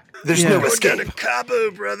Mexico and back. There's Yeah. no We're escape.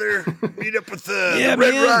 Cabo, brother. Meet up with Yeah, the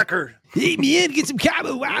Red man. Rocker. Hey man, get some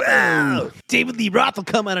cabo. Wow. David Lee Roth will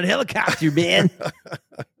come on a helicopter, man.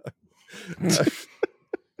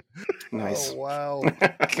 Nice. Oh, wow.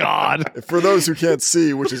 God. For those who can't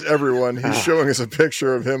see, which is everyone, he's showing us a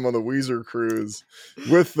picture of him on the Weezer cruise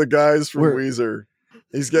with the guys from Weezer.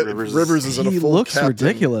 He's getting Rivers is in a He full looks captain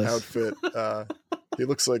ridiculous. outfit. He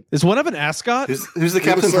looks like Is one of an ascot? Who's the he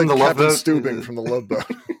captain looks from like the Love Captain Boat? Stubing from the Love Boat.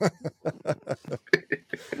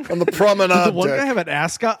 On the promenade Does the one deck, guy have an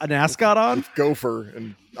ascot on? Gopher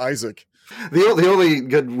and Isaac. The only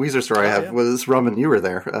good Weezer story I have was Ramen. You were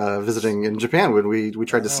there visiting in Japan when we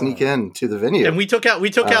tried to sneak in to the venue. And we took out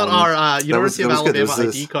our University that was of good. Alabama It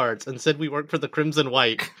was ID cards and said we worked for the Crimson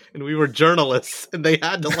White and we were journalists and they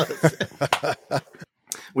had to let us in.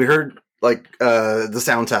 We heard like the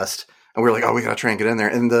sound test, and we were like, "Oh, we gotta try and get in there."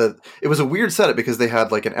 And it was a weird setup because they had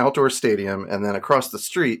like an outdoor stadium, and then across the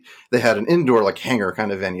street they had an indoor like hangar kind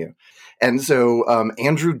of venue. And so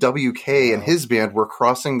Andrew WK and his band were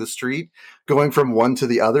crossing the street, going from one to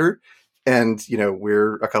the other. And, you know,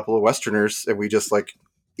 we're a couple of Westerners, and we just like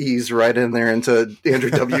ease right in there into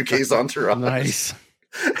Andrew WK's entourage. Nice.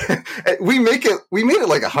 we made it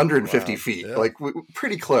like 150 feet, yeah. like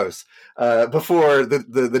pretty close. Before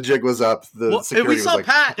the jig was up, the And security we was saw like,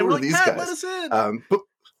 Pat "Who and we're are like, these Pat, guys?" let us in.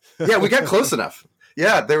 But yeah, we got close enough.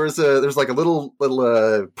 Yeah, there's like a little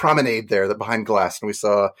promenade there that behind glass, and we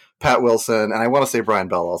saw Pat Wilson and I want to say Brian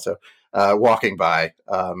Bell also walking by.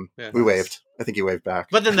 We waved. I think he waved back.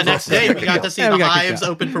 But then the next day, we got to see Yeah, we the got kicked Hives out.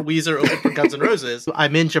 open for Weezer, open for Guns N' Roses.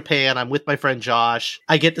 I'm in Japan. I'm with my friend Josh.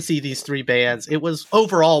 I get to see these 3 bands. It was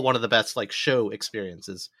overall one of the best like show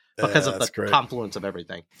experiences because of the that's great. confluence of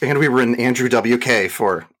everything. And we were in Andrew WK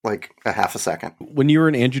for like a half a second. When you were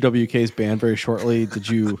in Andrew WK's band very shortly, did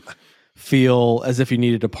you feel as if you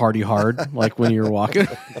needed to party hard, like when you were walking?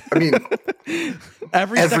 I mean,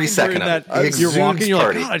 Every second during of that, it. you're Exudes walking, you're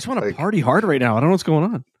party. like, God, I just want to Like- party hard right now. I don't know what's going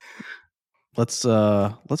on. Let's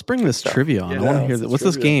bring this trivia on. I want to hear that. What's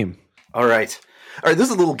this trivia. game? All right. This is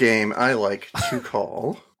a little game I like to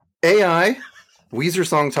call AI, Weezer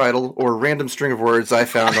song title, or random string of words I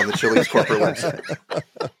found on the Chili's corporate website.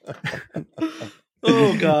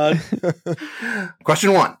 Oh, God.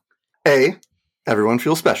 Question 1. A, everyone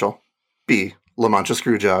feels special. B, La Mancha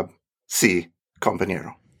Screwjob. C,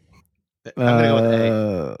 Compañero. I'm going to go with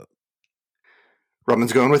A.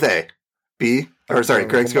 Roman's going with A. B, or sorry,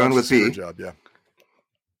 Greg's going with B. Job, yeah.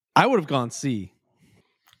 I would have gone C.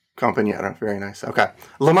 Compañero. Very nice. Okay.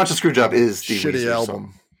 La Mancha Screwjob is the Shitty Weezer album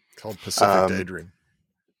song. called Pacific Daydream.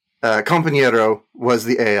 Compañero was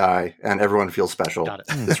the AI, and everyone feels special. Got it.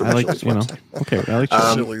 This from I the like, Chili's you know, website. okay, I like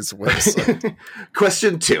Chili's website.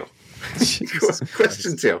 Question 2.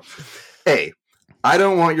 Question 2. A, I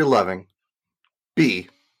don't want your loving. B,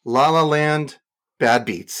 La La Land, Bad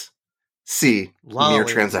Beats. C, La La Mere Land is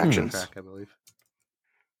the Transactions. track, I believe.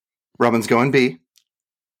 Roman's going B.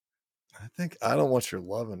 I think I don't want your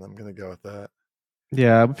loving. I'm going to go with that.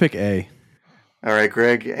 Yeah, I would pick A. All right,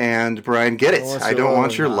 Greg and Brian, get it. I don't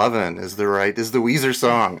want your Lovin'. lovin' is the Weezer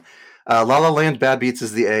song. La La Land, Bad Beats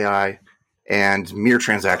is the AI, and Mere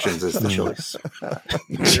Transactions is the Chili's.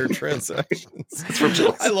 Mere transactions. It's from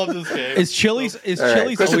Chili's. I love this game. Is Chili's All right,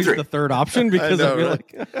 Chili's question always 3. the third option? Because know, I feel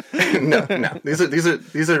right? like No.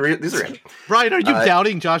 These are random. Brian, are you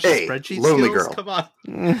doubting Josh's A, spreadsheet Lonely skills? Girl. Come on.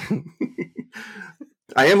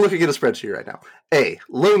 I am looking at a spreadsheet right now. A,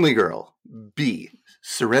 Lonely Girl. B,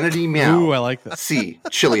 Serenity Meow. Ooh, I like that. C,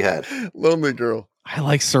 Chili Head. Lonely Girl. I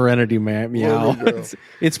like Serenity Man. Meow. Lonely Girl.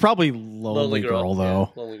 It's probably Lonely Girl,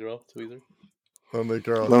 though. Yeah. Lonely Girl. To Weezer. Lonely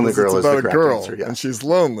Girl. Lonely 'Cause Girl it's is the about a correct girl, answer, yes. and she's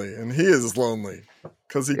lonely, and he is lonely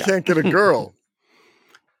because he Yeah. can't get a girl.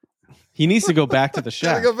 He needs to go back to the Gotta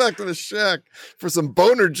shack. go back to the shack for some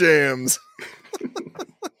boner jams.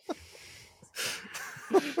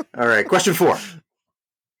 All right, question 4.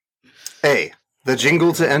 A, the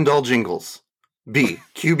jingle to end all jingles. B,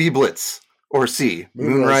 QB Blitz. Or C,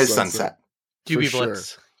 Moonrise Sunset. QB For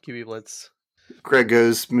Blitz. QB Blitz. Greg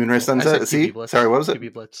goes Moonrise I Sunset. said C? QB Blitz. Sorry, what was it?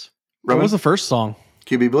 QB Blitz. What Roman? was the first song?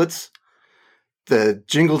 QB Blitz? The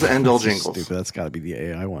jingle to end all That's so jingles. stupid. That's got to be the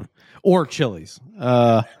AI one. Or Chili's.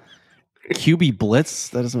 QB Blitz?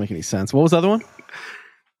 That doesn't make any sense. What was the other one?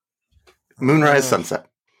 Moonrise Sunset.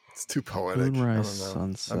 It's too poetic. Moonrise I don't know.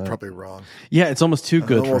 Sunset. I'm probably wrong. Yeah, it's almost too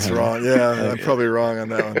good I'm almost for him. wrong. Yeah, I'm probably wrong on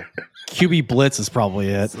that one. QB Blitz is probably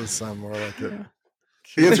it. Does sound more like it.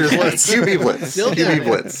 The answer is QB Blitz. Still QB getting it.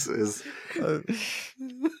 Blitz is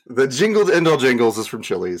the jingle to end all jingles is from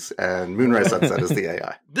Chili's, and Moonrise Sunset is the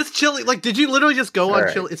AI. This chili, like, did you literally just go All on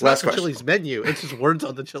right, Chili? It's last not the question. Chili's menu. It's just words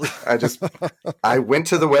on the Chili. I went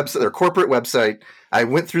to the website, their corporate website. I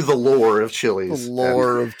went through the lore of Chili's. The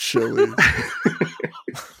lore of chili.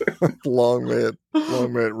 long may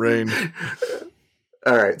it rain.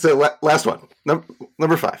 All right, so last one.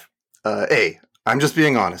 Number 5. A, I'm just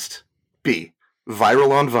being honest. B,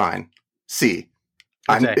 viral on Vine. C,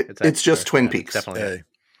 it's just Twin Peaks. Definitely. Hey,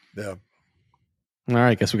 yeah. All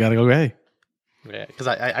right, guess we got to go A. Yeah, because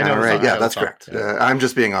I know. All the right, song, I yeah, know that's the song. correct. Yeah. I'm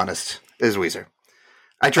just being honest. Is Weezer.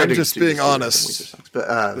 I tried I'm to just do being some Weezer honest. songs,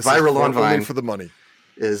 but This is viral on only Vine for the money.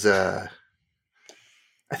 is I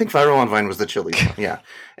think viral on Vine was the Chili one, yeah,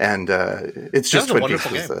 and it's just That was a Twin Peaks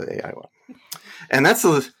wonderful was the AI one, and that's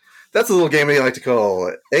a little game we like to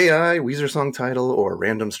call AI Weezer song title or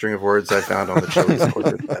random string of words I found on the Chili's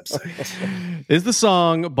corporate website. Is the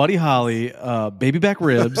song Buddy Holly, Baby Back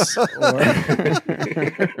Ribs?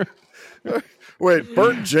 Wait,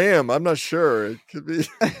 burnt jam. I'm not sure. It could be,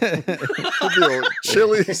 a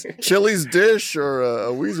Chili's dish or a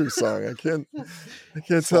Weezer song. I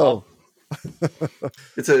can't tell.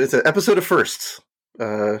 It's an episode of firsts.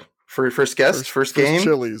 First guest, first game.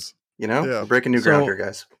 Chili's. You know, Yeah. we're breaking new ground here,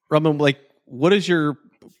 guys. Robin, like, what is your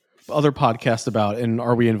other podcast about, and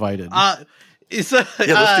are we invited? It's Yeah,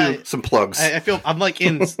 let's do some plugs. I feel I'm like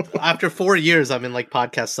in after 4 years. I'm in like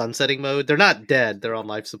podcast sunsetting mode. They're not dead. They're on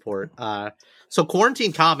life support. So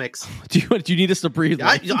Quarantine Comics. do you need us to breathe?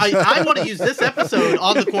 I want to use this episode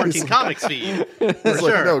on the Quarantine Comics feed. For It's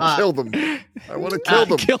sure. like, no, kill them. I want to kill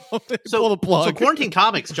them. Kill him. Pull the So plug. Quarantine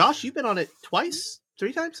Comics. Josh, you've been on it twice,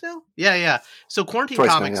 3 times now. Yeah. So Quarantine Twice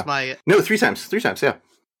now, Comics, yeah. No, 3 times. 3 times, yeah.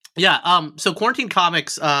 Yeah. So Quarantine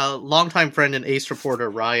Comics, longtime friend and ace reporter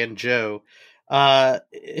Ryan Joe,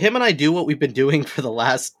 him and I do what we've been doing for the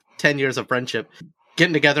last 10 years of friendship,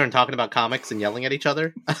 getting together and talking about comics and yelling at each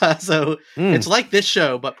other. So it's like this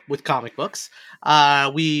show, but with comic books.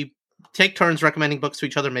 We take turns recommending books to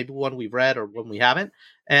each other, maybe one we've read or one we haven't.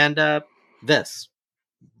 And that's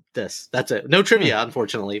it. No trivia,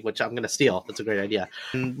 unfortunately, which I'm going to steal. That's a great idea.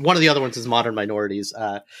 And one of the other ones is Modern Minorities.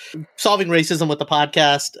 Solving racism with the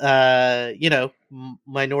podcast,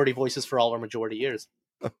 minority voices for all our majority ears.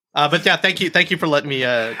 But yeah, thank you for letting me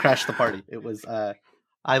crash the party. It was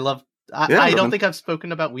I don't think I've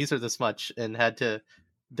spoken about Weezer this much and had to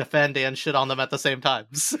defend and shit on them at the same time.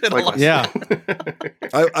 Yeah.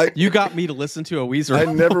 I You got me to listen to a Weezer.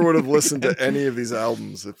 I never would have listened to any of these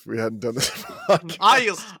albums if we hadn't done this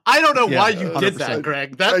podcast. I don't know Yeah, why you did 100%. that,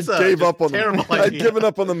 Greg. I That's gave up on them. terrible I'd idea. given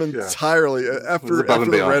up on them entirely. After above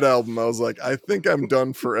and the beyond. Red album, I was like, I think I'm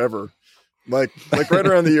done forever. Like right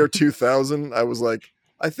around the year 2000, I was like,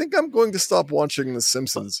 I think I'm going to stop watching The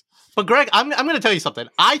Simpsons. But Greg, I'm going to tell you something.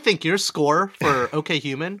 I think your score for OK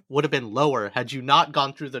Human would have been lower had you not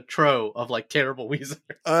gone through the trough of like terrible Weezer.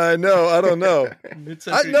 I know. I don't know.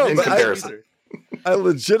 I know, In but comparison. I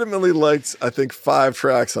legitimately liked, I think, 5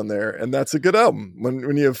 tracks on there, and that's a good album.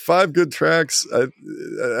 When you have 5 good tracks, I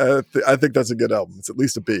think that's a good album. It's at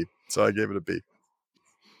least a B, so I gave it a B.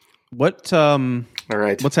 What All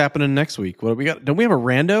right. what's happening next week? What do we got? Don't we have a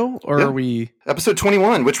rando, or Yeah. are we? Episode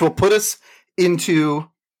 21, which will put us into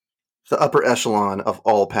the upper echelon of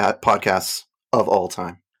all podcasts of all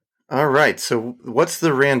time. All right. So what's the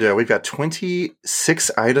rando? We've got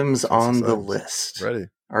 26 items on the items. list. Ready?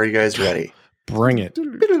 Are you guys ready? Bring it.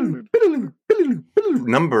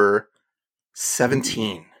 Number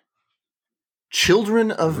 17.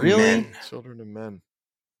 Children of Really? Men. Children of Men.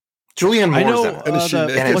 Julianne Moore's I know. in it. And is she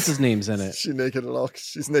naked? What's his name's in it? She's naked and all.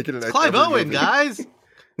 She's naked and Clive every Owen, movie. guys.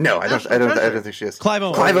 No, I don't think she is. Clive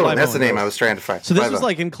Owen. Clive Owen. That's the Owen. name I was trying to find. So this Clive was Owen.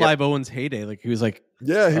 like in Clive Owen's heyday. Like he was like,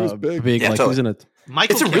 Yeah, he was big. Yeah, like he was in a.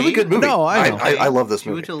 Michael It's a really Caine? good movie. No, I know. I love this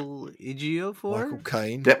movie. Chiwetel Ejiofor? Michael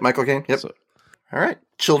Caine. Yep, Michael Caine. Yep. So- All right,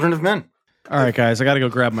 Children of Men. All right, guys, I got to go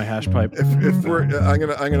grab my hash pipe. If we're, I'm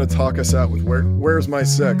gonna talk us out with where's my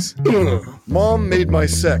sex? Mom made my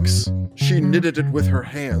sex. She knitted it with her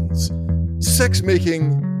hands. Sex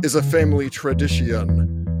making is a family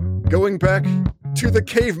tradition. Going back to the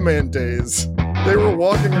caveman days, they were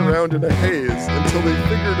walking around in a haze until they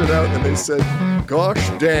figured it out and they said, "Gosh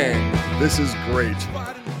dang, this is great."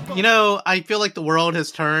 You know, I feel like the world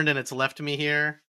has turned and it's left me here.